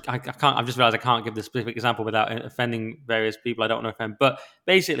don't know. I can't. I've just realized I can't give the specific example without offending various people I don't want to offend. But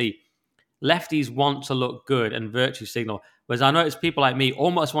basically, lefties want to look good and virtue signal, whereas I notice people like me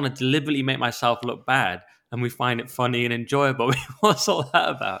almost want to deliberately make myself look bad, and we find it funny and enjoyable. What's all that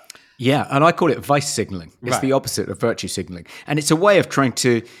about? Yeah, and I call it vice signaling. It's the opposite of virtue signaling. And it's a way of trying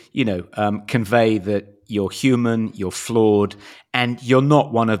to, convey that you're human, you're flawed, and you're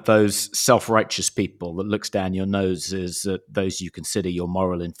not one of those self-righteous people that looks down your noses at those you consider your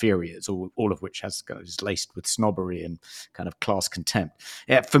moral inferiors, all of which is laced with snobbery and kind of class contempt.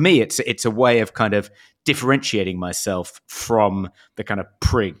 Yeah, for me, it's a way of kind of differentiating myself from the kind of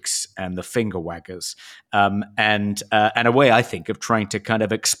prigs and the finger waggers, and a way, I think, of trying to kind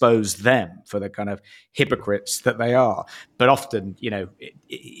of expose them for the kind of hypocrites that they are. But often,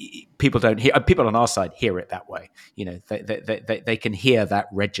 people don't hear. People on our side hear it that way. They can hear that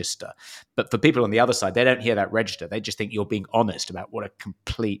register. But for people on the other side, they don't hear that register. They just think you're being honest about what a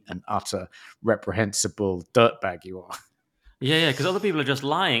complete and utter reprehensible dirtbag you are. Yeah, because other people are just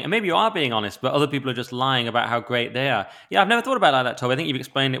lying. And maybe you are being honest, but other people are just lying about how great they are. Yeah, I've never thought about it like that, Toby. I think you've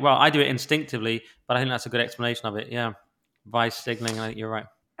explained it well. I do it instinctively, but I think that's a good explanation of it. Yeah, vice signaling, I think you're right.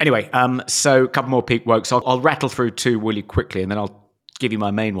 Anyway, so a couple more peak wokes. I'll rattle through two really quickly, and then I'll give you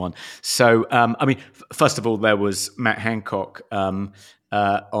my main one. So, first of all, there was Matt Hancock on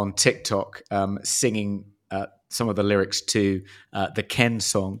TikTok singing some of the lyrics to the Ken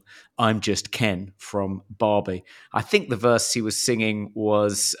song, I'm Just Ken, from Barbie. I think the verse he was singing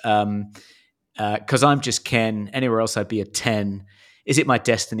was, 'cause I'm just Ken, anywhere else I'd be a 10. Is it my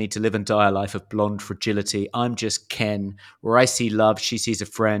destiny to live and die a life of blonde fragility? I'm just Ken. Where I see love, she sees a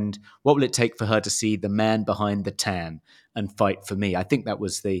friend. What will it take for her to see the man behind the tan and fight for me? I think that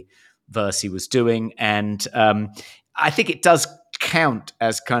was the verse he was doing. And I think it does count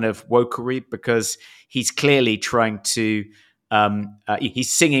as kind of wokery, because he's clearly trying to,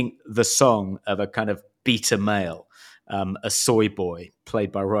 he's singing the song of a kind of beta male, a soy boy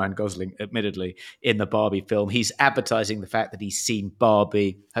played by Ryan Gosling, admittedly, in the Barbie film. He's advertising the fact that he's seen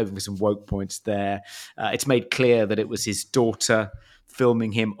Barbie, hoping for some woke points there. It's made clear that it was his daughter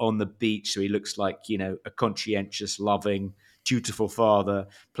filming him on the beach, so he looks like, a conscientious, loving, dutiful father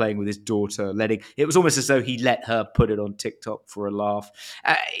playing with his daughter. It was almost as though he let her put it on TikTok for a laugh.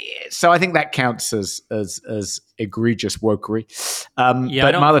 So I think that counts as egregious wokery.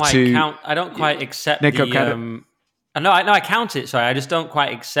 But I don't quite accept Nico, the. No, I count it. Sorry, I just don't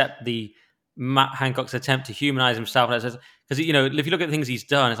quite accept the Matt Hancock's attempt to humanize himself. Because if you look at the things he's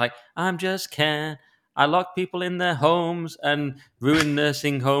done, it's like, I'm just Ken. I lock people in their homes and ruin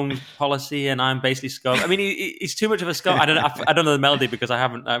nursing home policy, and I'm basically scum. I mean, he's too much of a scum. I don't know the melody because I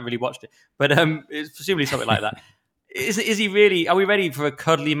haven't really watched it, but it's presumably something like that. Is he really? Are we ready for a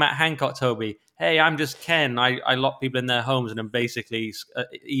cuddly Matt Hancock, Toby? Hey, I'm just Ken. I lock people in their homes and I'm basically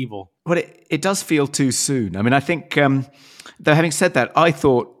evil. Well, it does feel too soon. I mean, I think, though, having said that, I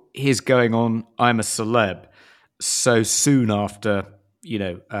thought his going on, I'm a celeb, so soon after,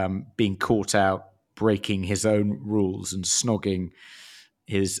 being caught out breaking his own rules and snogging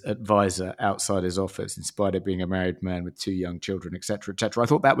his advisor outside his office, in spite of being a married man with 2 young children, et cetera, et cetera. I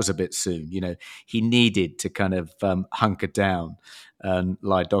thought that was a bit soon. He needed to kind of hunker down and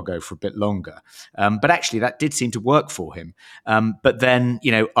lie doggo for a bit longer. But actually, that did seem to work for him. But then,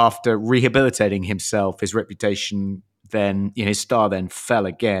 after rehabilitating himself, his reputation then, his star then fell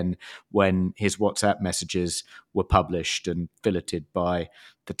again when his WhatsApp messages were published and filleted by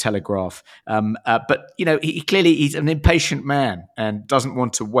the Telegraph. But, he's an impatient man and doesn't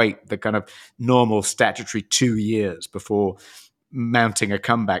want to wait the kind of normal statutory 2 years before mounting a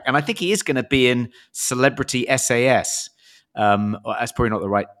comeback. And I think he is going to be in Celebrity SAS. That's probably not the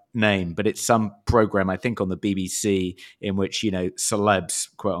right name, but it's some program, I think, on the BBC in which, celebs,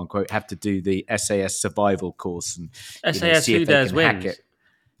 quote unquote, have to do the SAS survival course and SAS see Who if they Dares can Wins. hack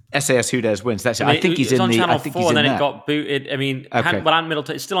it. SAS Who Dares Wins. That's it. I think he's in in on the. Channel I think 4, he's in and then that. it got booted. I mean, Okay. Ant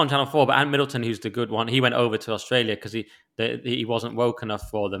Middleton. It's still on Channel 4, but Ant Middleton, who's the good one, he went over to Australia because he wasn't woke enough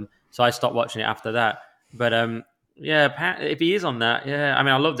for them. So I stopped watching it after that. But if he is on that, I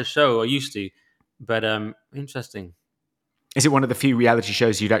mean, I love the show. I used to, but interesting. Is it one of the few reality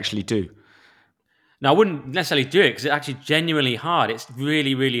shows you'd actually do? Now, I wouldn't necessarily do it because it's actually genuinely hard. It's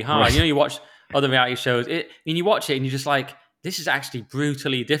really, really hard. Right. You know, you watch other reality shows, and you watch it and you're just like, this is actually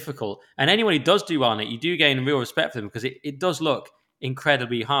brutally difficult. And anyone who does do well on it, you do gain real respect for them because it does look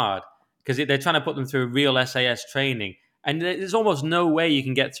incredibly hard because they're trying to put them through a real SAS training. And there's almost no way you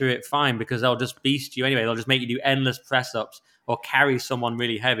can get through it fine because they'll just beast you anyway. They'll just make you do endless press-ups or carry someone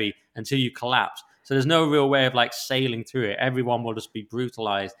really heavy until you collapse. So there's no real way of like sailing through it. Everyone will just be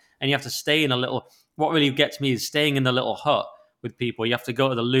brutalized. And you have to stay in a little... What really gets me is staying in the little hut with people. You have to go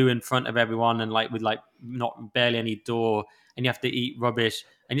to the loo in front of everyone and like with like not barely any door, and you have to eat rubbish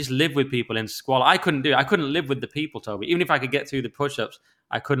and just live with people in squalor. I couldn't do it. I couldn't live with the people, Toby. Even if I could get through the push-ups,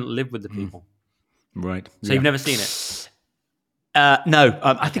 I couldn't live with the people. Right. So you've never seen it? No.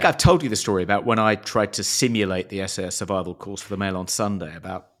 I think I've told you the story about when I tried to simulate the SAS survival course for the Mail on Sunday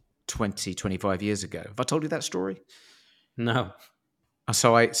about 20, 25 years ago. Have I told you that story? No.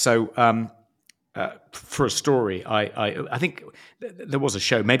 For a story, I think there was a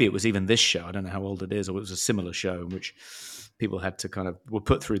show, maybe it was even this show, I don't know how old it is, or it was a similar show in which people were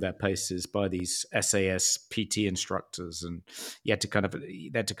put through their paces by these SAS PT instructors, and they had to kind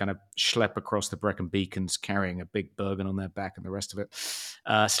of schlep across the Brecon Beacons carrying a big Bergen on their back and the rest of it,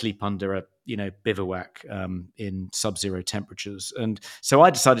 sleep under a bivouac in sub-zero temperatures. And so I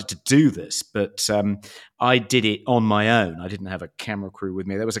decided to do this, but I did it on my own. I didn't have a camera crew with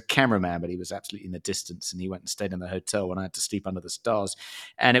me. There was a cameraman, but he was absolutely in the distance, and he went and stayed in the hotel when I had to sleep under the stars.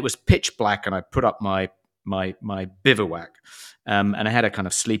 And it was pitch black, and I put up my bivouac, and I had a kind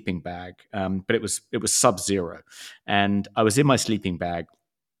of sleeping bag, but it was sub-zero, and I was in my sleeping bag,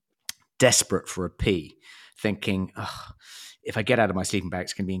 desperate for a pee, thinking, if I get out of my sleeping bag,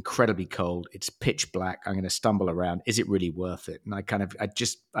 it's going to be incredibly cold. It's pitch black. I'm going to stumble around. Is it really worth it? And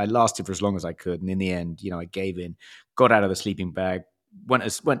I lasted for as long as I could, and in the end, I gave in, got out of the sleeping bag, went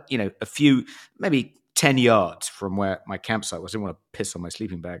a few, maybe 10 yards from where my campsite was. I didn't want to piss on my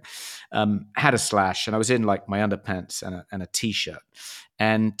sleeping bag. Had a slash, and I was in like my underpants and a t-shirt,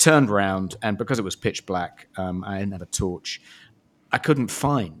 and turned around, and because it was pitch black, I didn't have a torch. I couldn't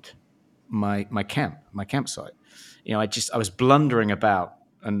find my campsite. I was blundering about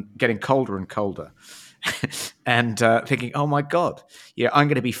and getting colder and colder, and thinking, oh my God, I'm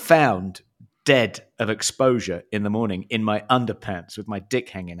going to be found dead of exposure in the morning in my underpants with my dick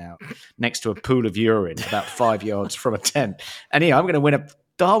hanging out next to a pool of urine about 5 yards from a tent. And I'm going to win a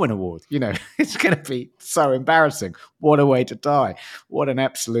Darwin Award. It's going to be so embarrassing. What a way to die. What an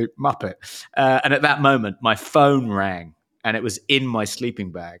absolute muppet. And at that moment, my phone rang, and it was in my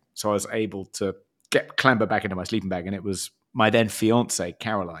sleeping bag. So I was able to clamber back into my sleeping bag, and it was my then fiance,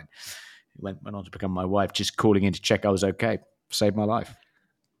 Caroline, who went on to become my wife, just calling in to check I was okay. Saved my life.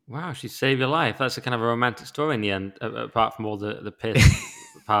 Wow, she saved your life. That's a kind of a romantic story in the end, apart from all the piss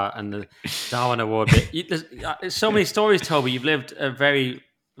part and the Darwin Award bit. There's so many stories, Toby. You've lived a very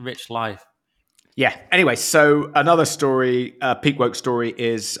rich life. Yeah. Anyway, so another story, Peak Woke story,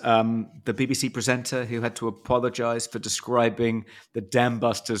 is the BBC presenter who had to apologise for describing the Dam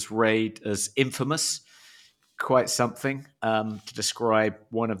Busters raid as infamous. Quite something to describe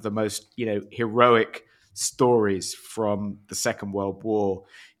one of the most, heroic stories from the Second World War,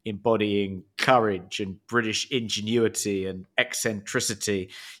 embodying courage and British ingenuity and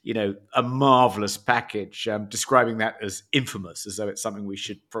eccentricity, a marvelous package, describing that as infamous, as though it's something we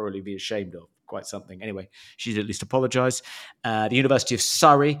should probably be ashamed of. Quite something. Anyway, she's at least apologised. The University of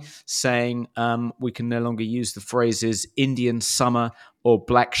Surrey saying we can no longer use the phrases Indian summer or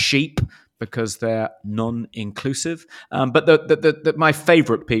black sheep because they're non-inclusive. But my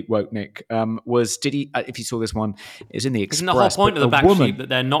favourite Peak Woke, Nick, was, if you saw this one, is in the Express. Isn't the whole point of the black sheep that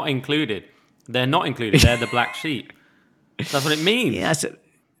they're not included? They're not included. They're the black sheep. That's what it means. Yes.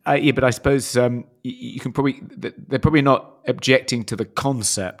 Yeah, but I suppose you can they're probably not objecting to the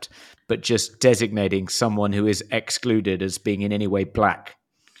concept, but just designating someone who is excluded as being in any way black.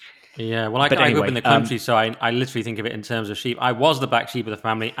 Yeah, well, I grew up in the country, so I literally think of it in terms of sheep. I was the black sheep of the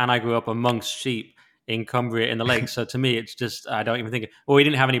family, and I grew up amongst sheep in Cumbria in the lakes. So to me, it's just, I don't even think, we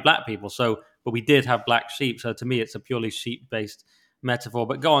didn't have any black people, but we did have black sheep. So to me, it's a purely sheep-based metaphor.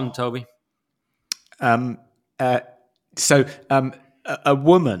 But go on, Toby. A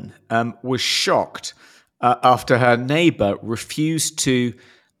woman was shocked after her neighbour refused to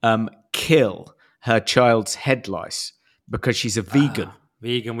kill her child's head lice because she's a vegan.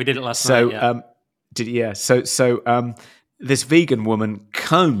 Vegan. We did it last night. Yeah. So this vegan woman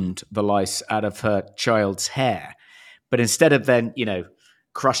combed the lice out of her child's hair, but instead of then,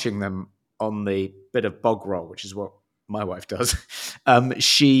 crushing them on the bit of bog roll, which is what my wife does,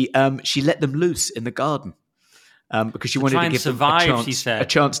 she let them loose in the garden because she wanted to give them a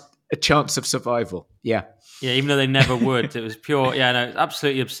chance. a chance of survival. Yeah. Yeah, even though they never would. It was pure, yeah, no, it's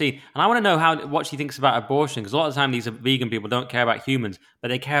absolutely obscene. And I want to know what she thinks about abortion, because a lot of the time these vegan people don't care about humans, but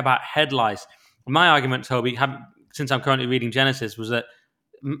they care about head lice. My argument, Toby, since I'm currently reading Genesis, was that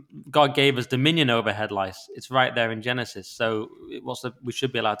God gave us dominion over head lice. It's right there in Genesis. So we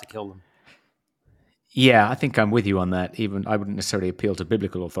should be allowed to kill them. Yeah, I think I'm with you on that. Even I wouldn't necessarily appeal to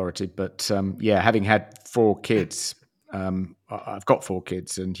biblical authority, but having had 4 kids, I've got 4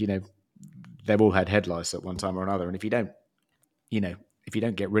 kids, and they've all had head lice at one time or another. And if you don't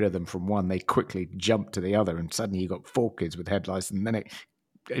get rid of them from one, they quickly jump to the other, and suddenly you've got 4 kids with head lice, and then it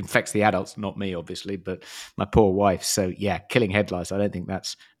infects the adults. Not me, obviously, but my poor wife. So yeah, killing head lice, I don't think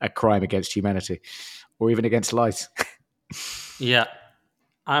that's a crime against humanity, or even against lice. Yeah.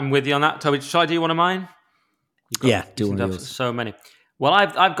 I'm with you on that, Toby. Shall I do one of mine? Do one of yours. So many. Well,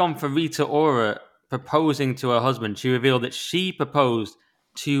 I've gone for Rita Ora proposing to her husband. She revealed that she proposed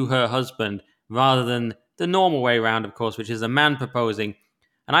to her husband rather than the normal way around, of course, which is a man proposing.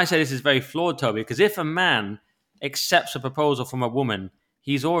 And I say this is very flawed, Toby, because if a man accepts a proposal from a woman,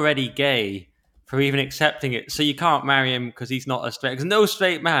 he's already gay for even accepting it. So you can't marry him because he's not a straight. Because no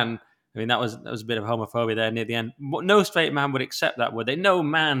straight man. I mean, that was a bit of homophobia there near the end. No straight man would accept that, would they? No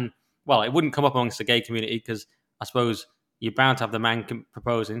man. Well, it wouldn't come up amongst the gay community because I suppose you're bound to have the man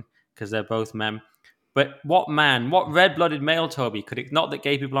proposing because they're both men. But what red-blooded male, Toby, not that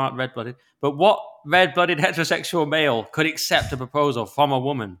gay people aren't red-blooded, but what red-blooded heterosexual male could accept a proposal from a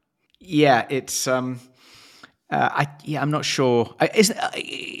woman? Yeah, it's I'm not sure. I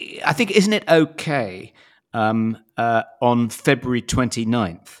think isn't it okay on February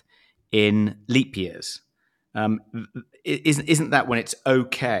 29th in leap years? Isn't that when it's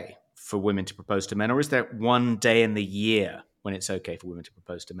okay for women to propose to men, or is there one day in the year when it's okay for women to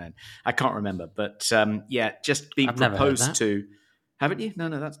propose to men? I can't remember, but just being proposed to. Haven't you? No,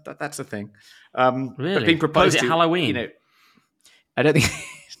 that's a thing. Really? But being proposed is it to, Halloween? I don't think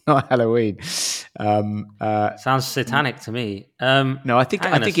it's not Halloween. Sounds satanic to me. No, I think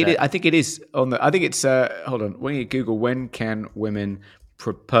it is. I think it is on the. I think it's. Hold on. When you Google when can women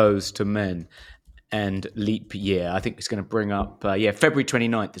propose to men and leap year, I think it's going to bring up. February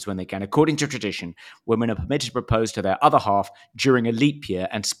 29th is when they can. According to tradition, women are permitted to propose to their other half during a leap year,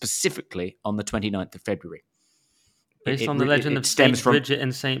 and specifically on the 29th of February. Based on the legend of Saint Bridget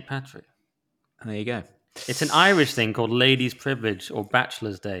and Saint Patrick. There you go. It's an Irish thing called Ladies' Privilege or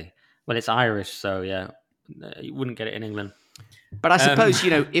Bachelor's Day. Well, it's Irish, so yeah, you wouldn't get it in England. But I suppose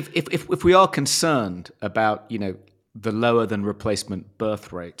if we are concerned about the lower than replacement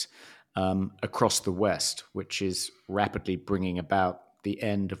birth rate across the West, which is rapidly bringing about the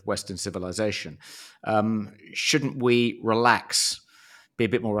end of Western civilization, shouldn't we be a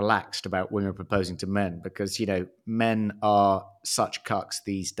bit more relaxed about women proposing to men? Because men are such cucks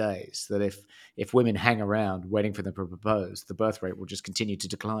these days that if women hang around waiting for them to propose, the birth rate will just continue to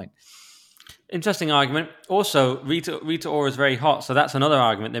decline. Interesting argument. Also, Rita Ora is very hot, so that's another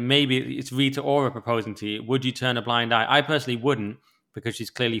argument that maybe it's Rita Ora proposing to you. Would you turn a blind eye? I personally wouldn't, because she's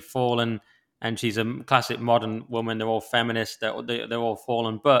clearly fallen, and she's a classic modern woman. They're all feminists. They're all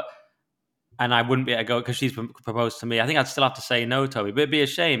fallen, and I wouldn't be able to go because she's proposed to me. I think I'd still have to say no, Toby, but it'd be a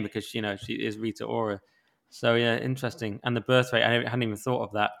shame because she is Rita Ora. So yeah, interesting. And the birth rate, I hadn't even thought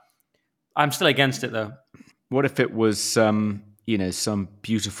of that. I'm still against it though. What if it was some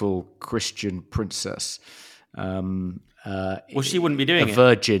beautiful Christian princess? Well, she wouldn't be doing a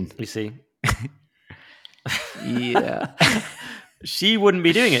virgin. You see. Yeah. She wouldn't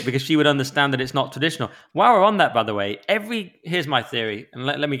be doing it because she would understand that it's not traditional. While we're on that, by the way, here's my theory, and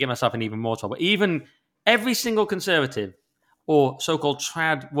let me get myself in even more trouble. Even every single conservative or so-called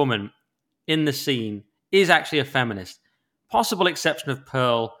trad woman in the scene is actually a feminist. Possible exception of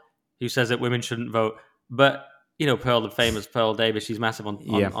Pearl, who says that women shouldn't vote. But, Pearl, the famous Pearl Davis, she's massive on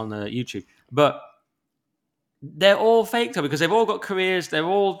YouTube. But they're all fake, though, because they've all got careers, they're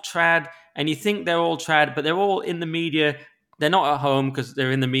all trad, and you think they're all trad, but they're all in the media. They're not at home because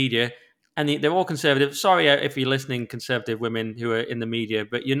they're in the media, and they're all conservative. Sorry if you're listening, conservative women who are in the media,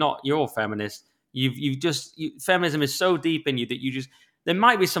 but you're not. You're all feminists. Feminism is so deep in you that there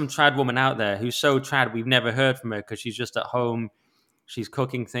might be some trad woman out there who's so trad we've never heard from her because she's just at home, she's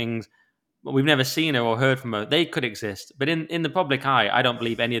cooking things, but we've never seen her or heard from her. They could exist, but in the public eye, I don't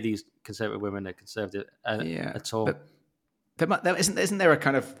believe any of these conservative women are conservative at all. But isn't there a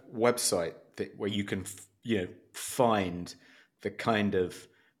kind of website where you can find the kind of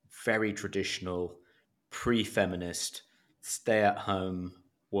very traditional, pre-feminist, stay-at-home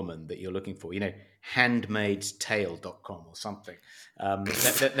woman that you're looking for. handmaidstale.com or something.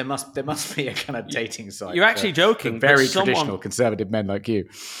 There must be a kind of dating site. You're actually joking. For very traditional conservative men like you.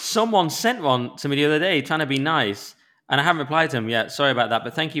 Someone sent one to me the other day trying to be nice, and I haven't replied to them yet. Sorry about that,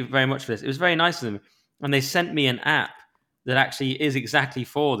 but thank you very much for this. It was very nice of them. And they sent me an app that actually is exactly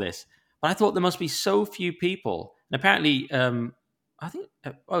for this. But I thought there must be so few people. And apparently, I think,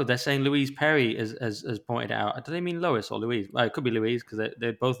 they're saying Louise Perry has pointed it out. Do they mean Lois or Louise? Well, it could be Louise because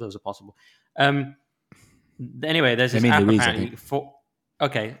both of those are possible. Anyway, there's this app Louise, apparently for.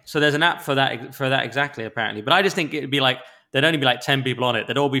 Okay, so there's an app for that exactly apparently. But I just think it'd be like there'd only be like 10 people on it.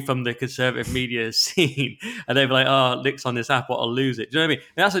 They'd all be from the conservative media scene, and they'd be like, "Oh, Nick's on this app, or I'll lose it." Do you know what I mean?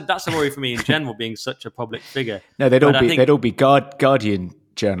 And that's a worry for me in general, being such a public figure. No, they'd all be Guardian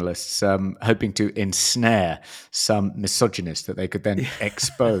journalists hoping to ensnare some misogynist that they could then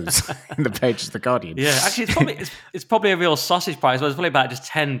expose in the pages of the Guardian. Yeah, actually, it's probably a real sausage prize. There's probably about just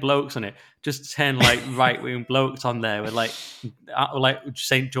 10 blokes on it, just 10 like right wing blokes on there with like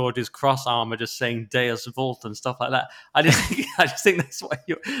St. George's cross armor, just saying Deus Vult and stuff like that. I just think that's what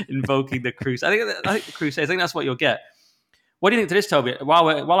you're invoking the Crusade. I think the Crusades. I think that's what you'll get. What do you think to this, Toby?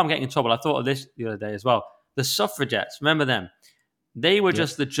 While I'm getting in trouble, I thought of this the other day as well. The suffragettes, remember them? They were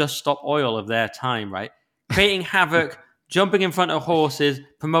just the Just Stop Oil of their time, right? Creating havoc, jumping in front of horses,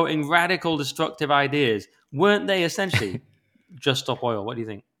 promoting radical destructive ideas. Weren't they essentially Just Stop Oil? What do you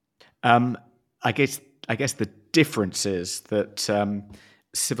think? I guess the difference is that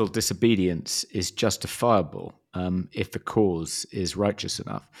civil disobedience is justifiable if the cause is righteous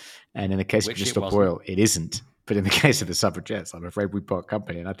enough. And in the case of Just Stop Oil, it isn't. But in the case of the suffragettes, I'm afraid we part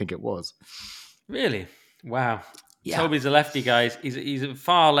company, and I think it was. Really? Wow. Yeah. Toby's a lefty, guys. He's a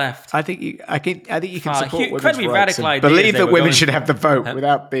far left. I think you can support women's incredibly rights radical and ideas. Believe that women should have the vote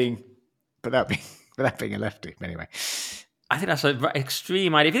without being a lefty. Anyway, I think that's an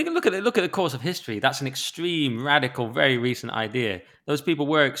extreme idea. If you look at the course of history, that's an extreme, radical, very recent idea. Those people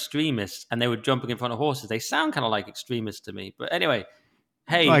were extremists, and they were jumping in front of horses. They sound kind of like extremists to me. But anyway,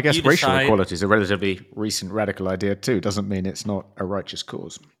 hey, I guess racial equality is a relatively recent radical idea too. Doesn't mean it's not a righteous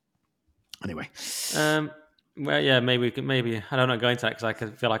cause. Anyway. Well, yeah, maybe I don't know go into that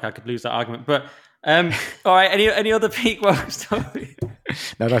because I feel like I could lose that argument. But all right, any other peak woes?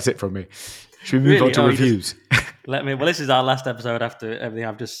 No, that's it from me. Should we move on to reviews? Well, this is our last episode after everything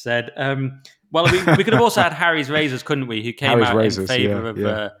I've just said. Well, we could have also had Harry's Razors, couldn't we? Who came out in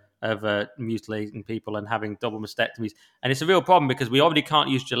favour of mutilating people and having double mastectomies, and it's a real problem because we already can't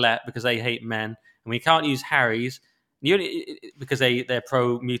use Gillette because they hate men, and we can't use Harry's. Because they're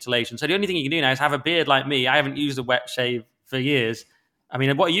pro-mutilation. So the only thing you can do now is have a beard like me. I haven't used a wet shave for years. I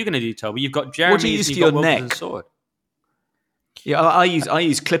mean, what are you going to do, Toby? You've got Jeremy. What do you use for your neck? Sword. Yeah, I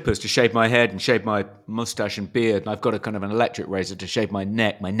use clippers to shave my head and shave my mustache and beard. And I've got a kind of an electric razor to shave my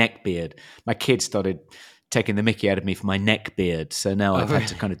neck beard. My kids started taking the mickey out of me for my neck beard. So now I've had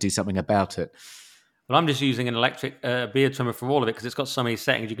to kind of do something about it. Well, I'm just using an electric beard trimmer for all of it because it's got so many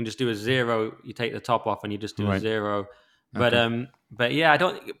settings. You can just do a 0. You take the top off and you just do a 0. But okay. But yeah, I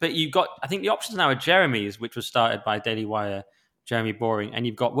don't. But you've got. I think the options now are Jeremy's, which was started by Daily Wire, Jeremy Boring, and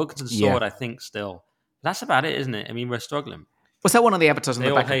you've got Wilkinson's Sword. I think still. That's about it, isn't it? I mean, we're struggling. What's that one on the advertising on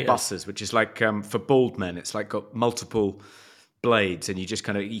the back of buses, which is like for bald men? It's like got multiple blades, and you just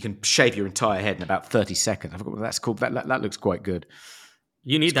you can shave your entire head in about 30 seconds. I forgot what that's called. That looks quite good.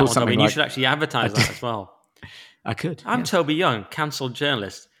 You need that one, Toby. You should actually advertise that as well. I could. I'm Toby Young, cancelled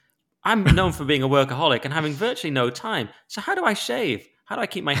journalist. I'm known for being a workaholic and having virtually no time. So how do I shave? How do I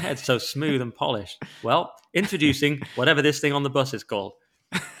keep my head so smooth and polished? Well, introducing whatever this thing on the bus is called.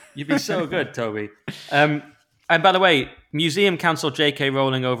 You'd be so good, Toby. And by the way, museum cancelled J.K.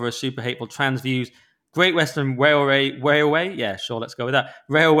 Rowling over a super hateful trans views. Great Western Railway, yeah, sure, let's go with that.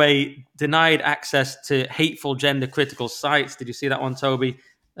 Railway denied access to hateful gender-critical sites. Did you see that one, Toby?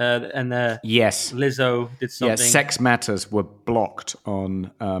 Yes, Lizzo did something. Yes, Sex Matters were blocked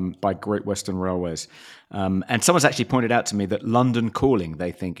on by Great Western Railways, and someone's actually pointed out to me that London Calling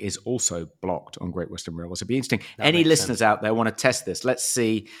they think is also blocked on Great Western Railways. It'd be interesting. Any listeners out there want to test this? Let's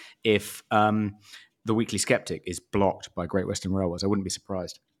see if the Weekly Skeptic is blocked by Great Western Railways. I wouldn't be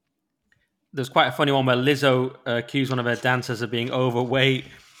surprised. There's quite a funny one where Lizzo accused one of her dancers of being overweight,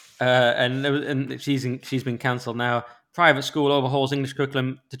 and she's been cancelled now. Private school overhauls English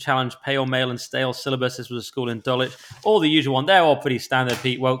curriculum to challenge pale male and stale syllabus. This was a school in Dulwich. All the usual one. They're all pretty standard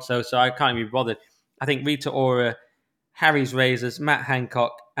Pete Woke, so I can't even be bothered. I think Rita Ora, Harry's Razors, Matt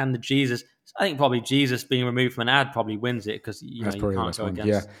Hancock, and the Jesus. I think probably Jesus being removed from an ad probably wins it because you can't go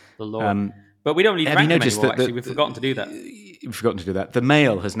against the law. But we don't need to rank them anymore, actually. We've forgotten to do that. We've forgotten to do that. The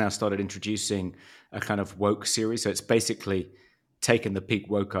Mail has now started introducing a kind of woke series. So it's basically taken the Peak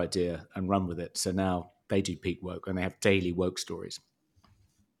Woke idea and run with it. So now they do Peak Woke and they have daily woke stories.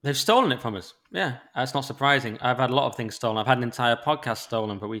 They've stolen it from us. Yeah, that's not surprising. I've had a lot of things stolen. I've had an entire podcast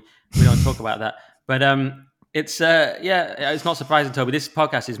stolen, but we don't talk about that. But it's not surprising, Toby. This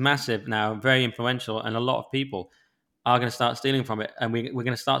podcast is massive now, very influential, and a lot of people are going to start stealing from it, and we're going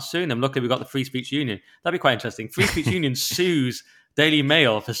to start suing them. Luckily, we've got the Free Speech Union. That'd be quite interesting. Free Speech Union sues Daily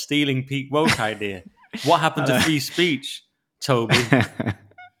Mail for stealing Peak Woke idea. What happened to free speech, Toby?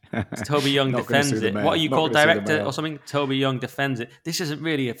 Toby Young defends it. What are you called, director or something? Toby Young defends it. This isn't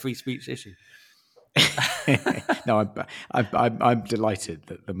really a free speech issue. No, I'm delighted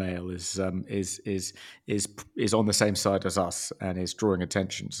that the Mail is on the same side as us and is drawing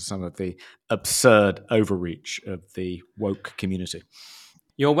attention to some of the absurd overreach of the woke community.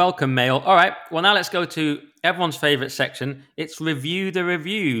 You're welcome, Mail. All right. Well, now let's go to everyone's favorite section. It's Review the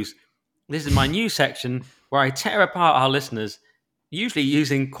Reviews. This is my new section where I tear apart our listeners, usually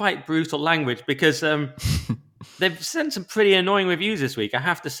using quite brutal language, because they've sent some pretty annoying reviews this week, I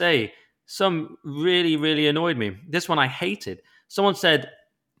have to say. Some really, really annoyed me. This one I hated. Someone said,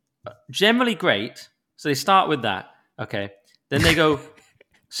 generally great. So they start with that. Okay. Then they go,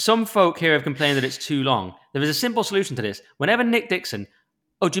 some folk here have complained that it's too long. There is a simple solution to this. Whenever Nick Dixon,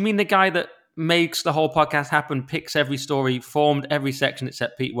 do you mean the guy that makes the whole podcast happen, picks every story, formed every section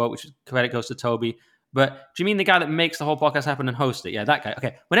except Pete Woke, which credit goes to Toby. But do you mean the guy that makes the whole podcast happen and hosts it? Yeah, that guy.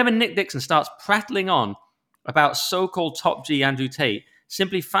 Okay. Whenever Nick Dixon starts prattling on about so-called top G Andrew Tate,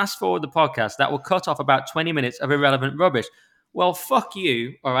 simply fast forward the podcast. That will cut off about 20 minutes of irrelevant rubbish. Well, fuck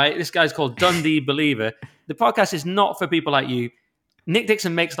you, all right? This guy's called Dundee Believer. The podcast is not for people like you. Nick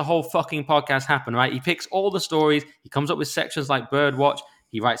Dixon makes the whole fucking podcast happen, right? He picks all the stories. He comes up with sections like Birdwatch.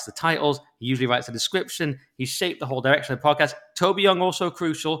 He writes the titles. He usually writes the description. He shaped the whole direction of the podcast. Toby Young also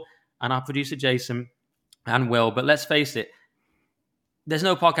crucial, and our producer Jason and Will. But let's face it, there's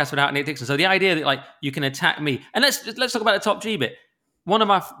no podcast without Nick Dixon. So the idea that you can attack me, and let's talk about the top G bit. One of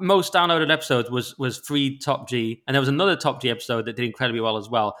my most downloaded episodes was Free Top G, and there was another Top G episode that did incredibly well as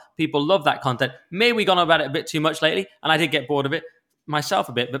well. People love that content. Maybe we gone on about it a bit too much lately, and I did get bored of it myself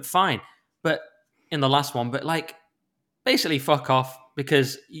a bit, but fine. But in the last one, basically fuck off,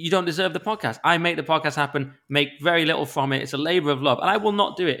 because you don't deserve the podcast. I make the podcast happen, make very little from it. It's a labor of love, and I will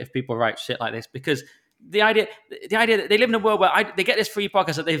not do it if people write shit like this, because the idea that they live in a world where they get this free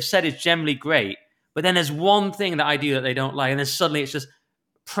podcast that they've said is generally great, but then there's one thing that I do that they don't like, and then suddenly it's just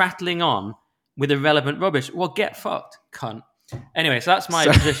prattling on with irrelevant rubbish. Well, get fucked, cunt. Anyway, so that's my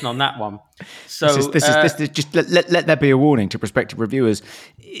position on that one. So this is just let there be a warning to prospective reviewers.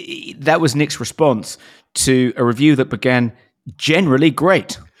 That was Nick's response to a review that began generally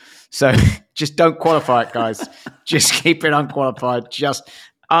great. So just don't qualify it, guys. Just keep it unqualified. Just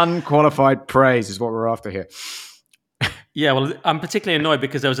unqualified praise is what we're after here. Yeah, well, I'm particularly annoyed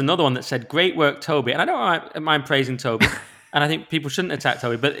because there was another one that said, great work, Toby. And I don't mind praising Toby. And I think people shouldn't attack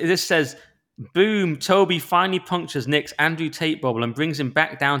Toby. But this says, boom, Toby finally punctures Nick's Andrew Tate bubble and brings him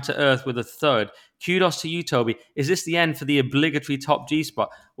back down to earth with a thud. Kudos to you, Toby. Is this the end for the obligatory top G spot?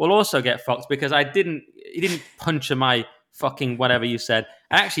 We'll also get fucked because he didn't puncture my fucking whatever you said.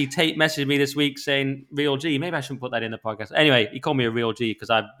 And actually, Tate messaged me this week saying, real G. Maybe I shouldn't put that in the podcast. Anyway, he called me a real G because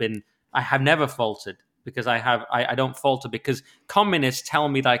I have never faltered. Because I don't falter because communists tell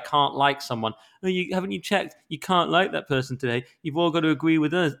me that I can't like someone. Haven't you checked? You can't like that person today. You've all got to agree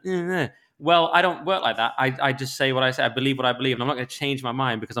with us. Well, I don't work like that. I just say what I say. I believe what I believe, and I'm not going to change my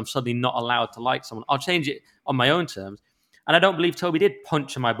mind because I'm suddenly not allowed to like someone. I'll change it on my own terms. And I don't believe Toby did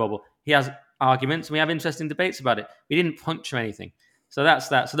puncture my bubble. He has arguments, and we have interesting debates about it. He didn't puncture anything. So that's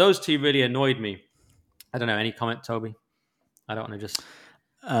that. So those two really annoyed me. I don't know. Any comment, Toby? I don't want to just...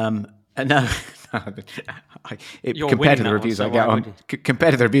 No, compared to the reviews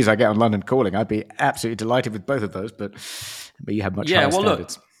I get on London Calling, I'd be absolutely delighted with both of those. But you have much higher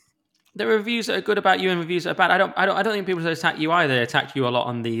standards. Look, there are reviews that are good about you and reviews that are bad. I don't think people should attack you either. They attack you a lot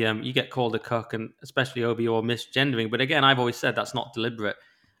on the you get called a cuck, and especially Obi or misgendering. But again, I've always said that's not deliberate.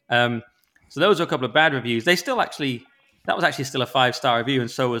 So those are a couple of bad reviews. That was actually still a 5-star review, and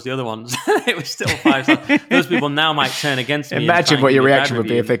so was the other ones. It was still 5 stars. Those people now might turn against me. Imagine what your reaction would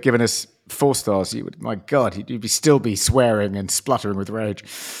be if they'd given us 4 stars. My God, you'd still be swearing and spluttering with rage.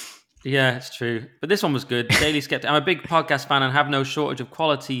 Yeah, it's true. But this one was good. Daily Skeptic. I'm a big podcast fan and have no shortage of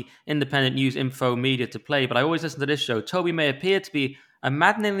quality, independent news, info, media to play, but I always listen to this show. Toby may appear to be a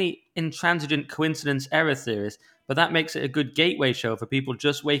maddeningly intransigent coincidence error theorist, but that makes it a good gateway show for people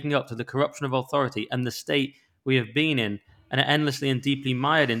just waking up to the corruption of authority and the state we have been in, and are endlessly and deeply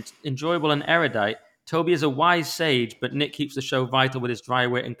mired in. Enjoyable and erudite, Toby is a wise sage, but Nick keeps the show vital with his dry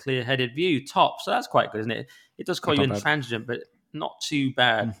wit and clear-headed view. Top. So that's quite good, isn't it? It does call you intransigent, but not too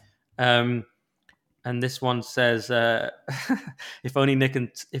bad. And this one says, if only Nick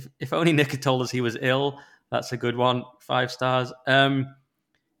had told us he was ill. That's a good one. 5 stars.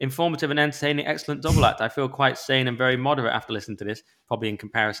 Informative and entertaining, excellent double act. I feel quite sane and very moderate after listening to this, probably in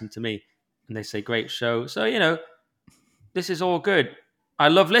comparison to me. And they say, great show. So, this is all good. I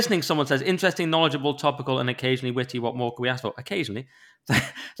love listening. Someone says, interesting, knowledgeable, topical, and occasionally witty. What more can we ask for? Occasionally.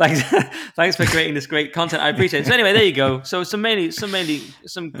 Thanks for creating this great content. I appreciate it. So anyway, there you go. So some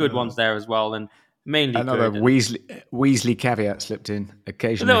good ones there as well. And mainly another good. Weasley caveat slipped in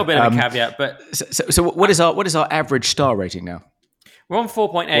occasionally. A little bit of a caveat, but so what is our average star rating now? We're on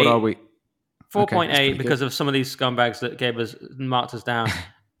 4.8. What are we? 4.8 because of some of these scumbags that marked us down.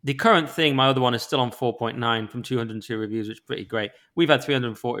 The current thing, my other one, is still on 4.9 from 202 reviews, which is pretty great. We've had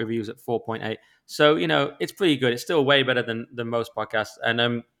 340 reviews at 4.8. So, it's pretty good. It's still way better than most podcasts.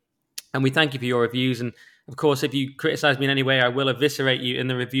 And we thank you for your reviews. And, of course, if you criticize me in any way, I will eviscerate you in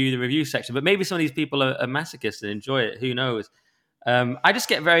the review section. But maybe some of these people are masochists and enjoy it. Who knows? I just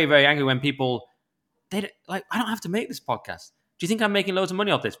get very, very angry when people, I don't have to make this podcast. Do you think I'm making loads of money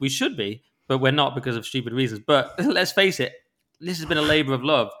off this? We should be, but we're not because of stupid reasons. But let's face it, this has been a labor of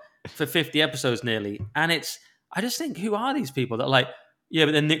love for 50 episodes nearly. And I just think, who are these people that are like, yeah,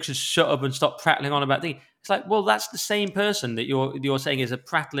 but then Nick should shut up and stop prattling on about things. It's like, well, that's the same person that you're saying is a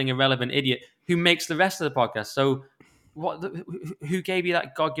prattling, irrelevant idiot who makes the rest of the podcast. So who gave you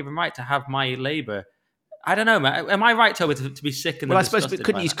that God-given right to have my labor? I don't know, man. Am I right, Toby, to be sick and I suppose, but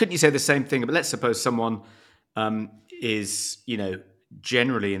couldn't you say the same thing? But let's suppose someone is,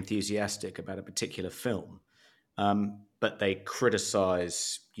 generally enthusiastic about a particular film, but they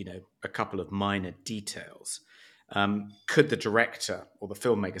criticize, a couple of minor details. Could the director or the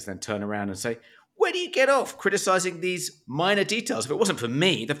filmmakers then turn around and say, where do you get off criticizing these minor details? If it wasn't for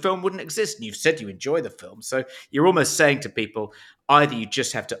me, the film wouldn't exist. And you've said you enjoy the film. So you're almost saying to people, either you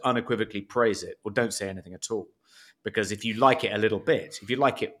just have to unequivocally praise it or don't say anything at all. Because if you like it a little bit, if you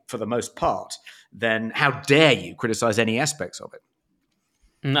like it for the most part, then how dare you criticize any aspects of it?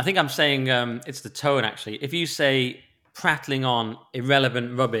 I think I'm saying it's the tone, actually. If you say prattling on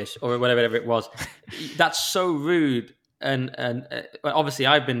irrelevant rubbish or whatever it was, that's so rude. And obviously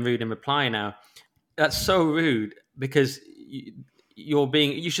I've been rude in reply now. That's so rude because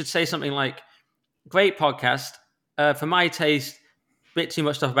you should say something like, great podcast. For my taste, bit too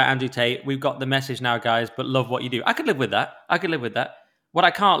much stuff about Andrew Tate. We've got the message now, guys, but love what you do. I could live with that. What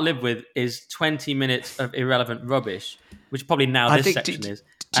I can't live with is 20 minutes of irrelevant rubbish, which probably now this section is.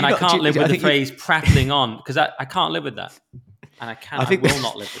 And I can't live with the phrase prattling on, because I can't live with that. And I will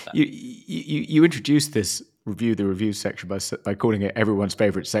not live with that. You introduced this the review section by calling it everyone's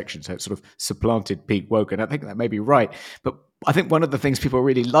favorite section. So it sort of supplanted Pete Woke. And I think that may be right. But I think one of the things people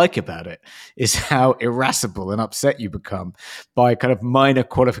really like about it is how irascible and upset you become by kind of minor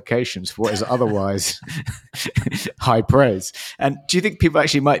qualifications for what is otherwise high praise. And do you think people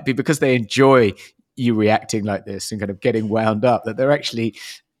actually might be, because they enjoy you reacting like this and kind of getting wound up, that they're actually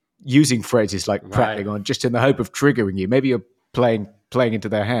using phrases like prattling on just in the hope of triggering you? Maybe you're playing into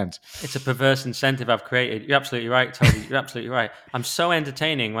their hands. It's a perverse incentive I've created. You're absolutely right, Toby. You're absolutely right. I'm so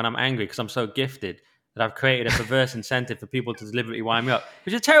entertaining when I'm angry because I'm so gifted that I've created a perverse incentive for people to deliberately wind me up,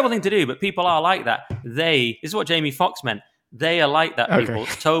 which is a terrible thing to do, but people are like that. This is what Jamie Foxx meant. They are like that, people.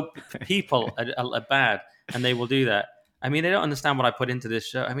 Okay. People are bad, and they will do that. I mean, they don't understand what I put into this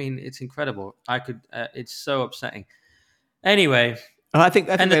show. I mean, it's incredible. It's so upsetting. Anyway, I think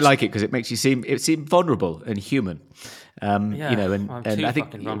they like it because it makes you seem vulnerable and human. I'm and I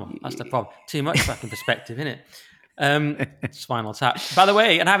think vulnerable. That's the problem. Too much fucking perspective, innit? Spinal Tap. By the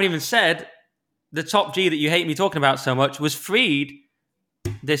way, and I haven't even said, the top G that you hate me talking about so much was freed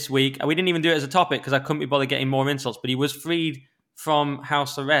this week. We didn't even do it as a topic because I couldn't be bothered getting more insults. But he was freed from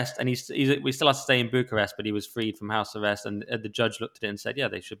house arrest, and we still have to stay in Bucharest. But he was freed from house arrest, and the judge looked at it and said, "Yeah,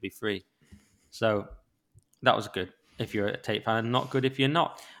 they should be free." So that was good if you're a Tate fan, and not good if you're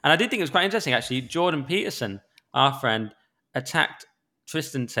not. And I did think it was quite interesting, actually. Jordan Peterson, our friend, attacked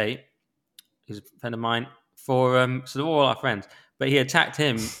Tristan Tate, who's a friend of mine, so they're all our friends. But he attacked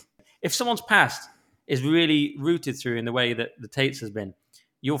him. If someone's past is really rooted through in the way that the Tates has been,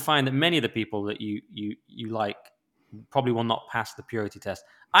 you'll find that many of the people that you like probably will not pass the purity test.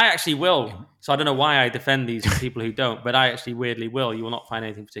 I actually will. So I don't know why I defend these people who don't, but I actually weirdly will. You will not find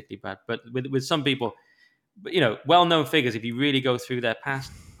anything particularly bad. But with some people, well-known figures, if you really go through their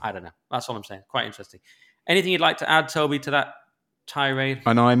past, I don't know. That's all I'm saying. Quite interesting. Anything you'd like to add, Toby, to that tirade?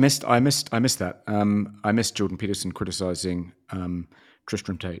 I know I missed that. I missed Jordan Peterson criticizing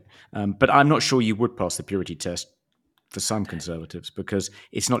Tristram Tate, but I'm not sure you would pass the purity test for some conservatives, because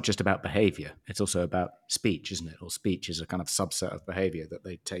it's not just about behavior. It's also about speech, isn't it? Or speech is a kind of subset of behavior that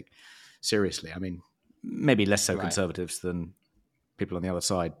they take seriously. I mean, maybe less so conservatives than people on the other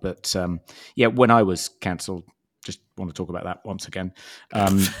side. But when I was cancelled, just want to talk about that once again.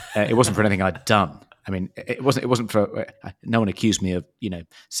 It wasn't for anything I'd done. I mean, it wasn't for. No one accused me of,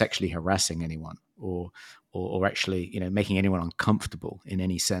 sexually harassing anyone or actually, making anyone uncomfortable in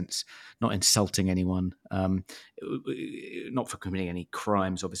any sense. Not insulting anyone. Not for committing any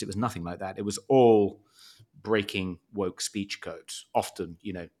crimes. Obviously, it was nothing like that. It was all breaking woke speech codes. Often,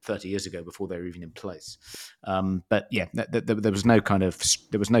 30 years ago, before they were even in place. But yeah, there was no kind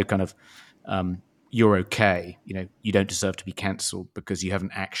of. You're okay. You don't deserve to be cancelled because you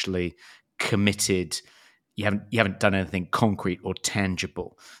haven't actually committed, you haven't done anything concrete or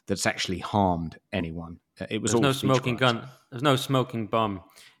tangible that's actually harmed anyone. It was There's all no smoking gun. There's no smoking bomb.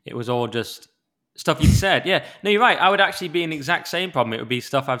 It was all just stuff you'd said. Yeah, no, you're right. I would actually be in the exact same problem. It would be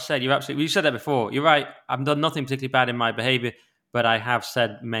stuff I've said. You said that before. You're right. I've done nothing particularly bad in my behavior, but I have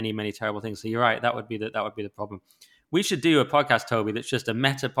said many, many terrible things. So you're right. That would be the problem. We should do a podcast, Toby, that's just a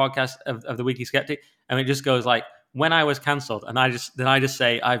meta podcast of the Weekly Skeptic, and it just goes like, when I was cancelled, and I just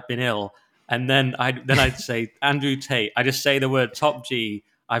say I've been ill. And then I'd say, Andrew Tate. I just say the word top G,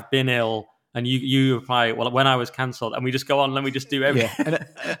 I've been ill, and you reply, well, when I was cancelled, and we just go on and we just do everything. Yeah.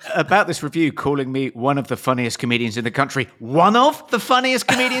 And about this review, calling me one of the funniest comedians in the country. One of the funniest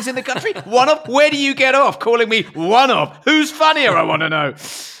comedians in the country? One of? Where do you get off calling me one of? Who's funnier, I want to know.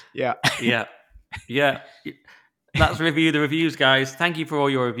 Yeah. Yeah. That's Review the Reviews, guys. Thank you for all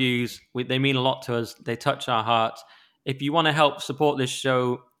your reviews. They mean a lot to us. They touch our hearts. If you want to help support this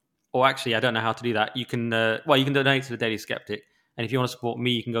show, or actually, I don't know how to do that. You can donate to the Daily Skeptic. And if you want to support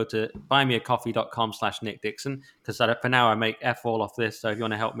me, you can go to buymeacoffee.com/Nick Dixon, because for now I make F all off this. So if you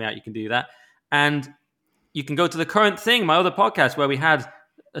want to help me out, you can do that. And you can go to The Current Thing, my other podcast, where we had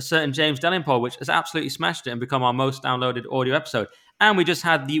a certain James Delingpole, which has absolutely smashed it and become our most downloaded audio episode. And we just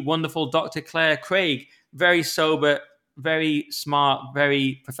had the wonderful Dr. Claire Craig, very sober, very smart,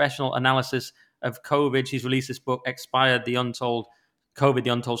 very professional analysis of COVID. She's released this book, Expired, the Untold COVID, the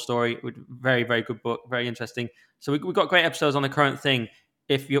Untold Story. Very, very good book. Very interesting. So we've got great episodes on The Current Thing.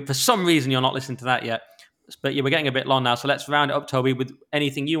 If you're, for some reason, you're not listening to that yet. But yeah, we're getting a bit long now. So let's round it up, Toby, with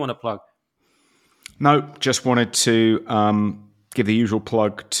anything you want to plug. No, just wanted to give the usual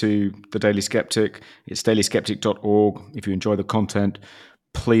plug to the Daily Skeptic. It's dailyskeptic.org. If you enjoy the content,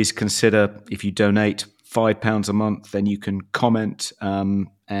 please consider, if you donate £5 a month, then you can comment. And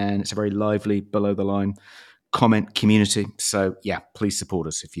it's a very lively, below the line comment community. So yeah, please support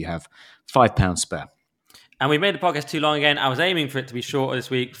us if you have £5 spare. And we made the podcast too long again. I was aiming for it to be shorter this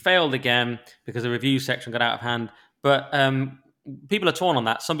week. Failed again because the review section got out of hand. But people are torn on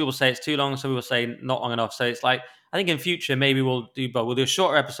that. Some people say it's too long. Some people say not long enough. So it's like, I think in future, maybe we'll do both. We'll do a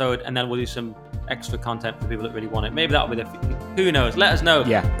shorter episode and then we'll do some extra content for people that really want it. Maybe that'll be who knows? Let us know.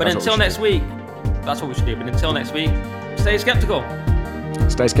 Yeah. But until next week, that's what we should do. But until next week, stay skeptical.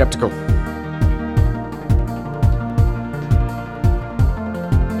 Stay skeptical.